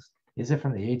feelings. Is it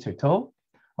from the Yetzer Tov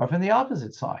or from the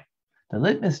opposite side? The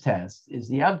litmus test is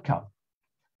the outcome.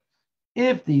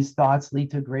 If these thoughts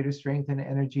lead to greater strength and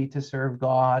energy to serve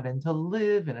God and to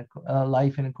live in a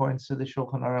life in accordance to the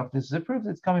Shulchan Aruch, this is a proof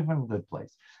it's coming from a good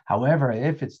place. However,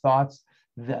 if its thoughts,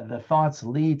 the thoughts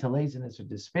lead to laziness or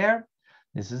despair,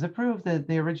 this is a proof that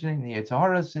they originate in the Yetzer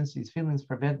Hara, since these feelings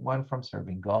prevent one from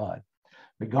serving God.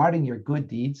 Regarding your good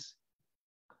deeds,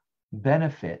 good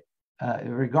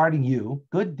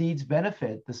deeds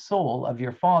benefit the soul of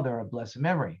your Father of blessed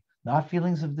memory, not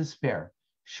feelings of despair.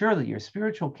 Surely your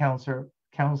spiritual counselor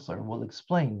will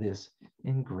explain this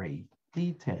in great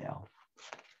detail.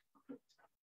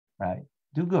 Right?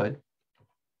 Do good,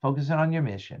 focusing on your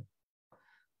mission.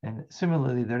 And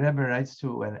similarly, the Rebbe writes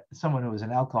to someone who was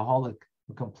an alcoholic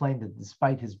who complained that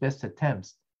despite his best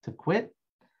attempts to quit,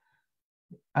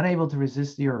 unable to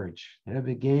resist the urge. The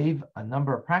Rebbe gave a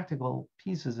number of practical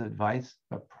pieces of advice,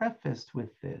 but prefaced with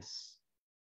this.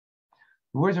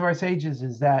 The words of our sages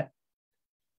is that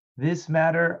this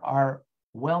matter are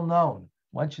well known.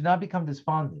 One should not become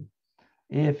despondent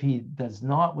if he does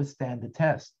not withstand the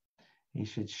test. He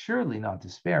should surely not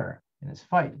despair in his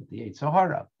fight with the Yetzer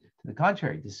Hara. To the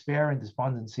contrary, despair and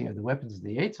despondency are the weapons of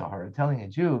the Yetzer Hara, telling a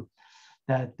Jew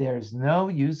that there's no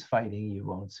use fighting, you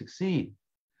won't succeed.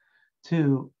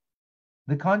 To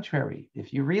the contrary,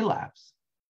 if you relapse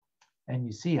and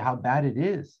you see how bad it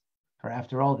is, for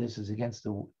after all, this is against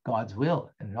God's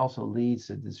will, and it also leads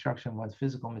to destruction of one's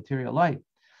physical material life,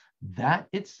 that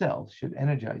itself should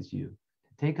energize you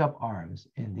to take up arms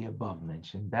in the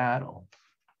above-mentioned battle.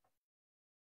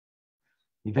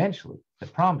 Eventually, the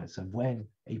promise of when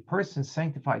a person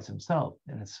sanctifies himself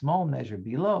in a small measure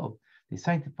below, they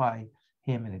sanctify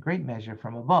him in a great measure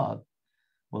from above,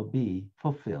 will be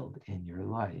fulfilled in your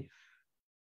life.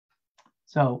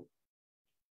 So,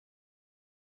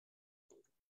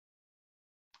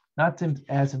 not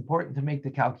as important to make the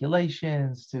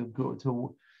calculations, to go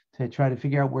to try to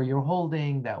figure out where you're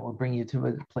holding. That will bring you to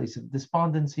a place of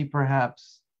despondency,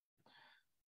 perhaps.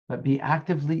 But be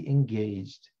actively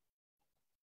engaged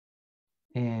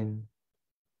in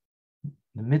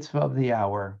the mitzvah of the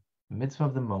hour, the mitzvah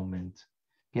of the moment.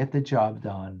 Get the job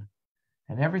done,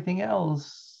 and everything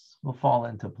else will fall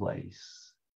into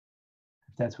place,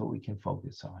 if that's what we can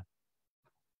focus on.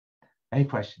 Any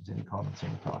questions, any comments,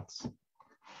 any thoughts?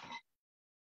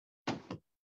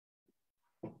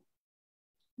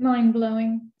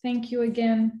 Mind-blowing. Thank you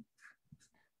again.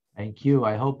 Thank you.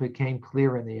 I hope it came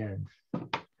clear in the end.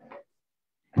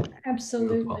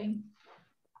 Absolutely.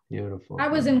 Beautiful. I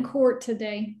was in court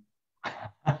today.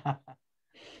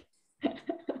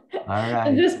 All right.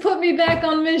 And just put me back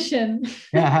on mission.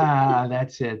 Yeah,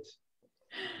 that's it.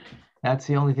 That's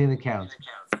the only thing that counts.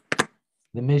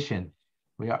 The mission.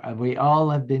 We all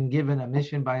have been given a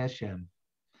mission by Hashem,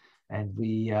 and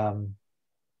we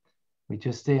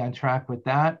just stay on track with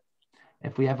that.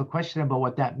 If we have a question about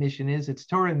what that mission is, it's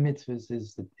Torah and mitzvahs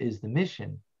is the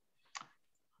mission.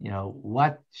 You know,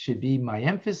 what should be my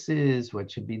emphasis?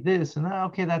 What should be this? And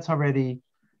okay, that's already,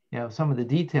 you know, some of the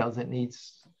details that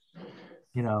needs,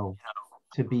 you know,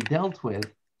 to be dealt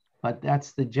with. But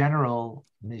that's the general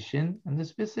mission, and the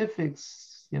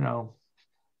specifics, you know,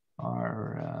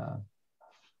 are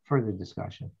further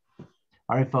discussion.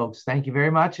 All right, folks. Thank you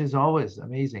very much, as always.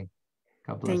 Amazing.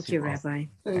 God bless Thank you, all. Rabbi.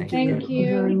 Thank you.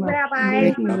 very much. Rabbi.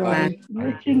 Amazing, Rabbi.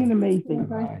 Enriching and amazing.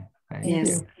 Bye. Thank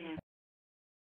Yes. you.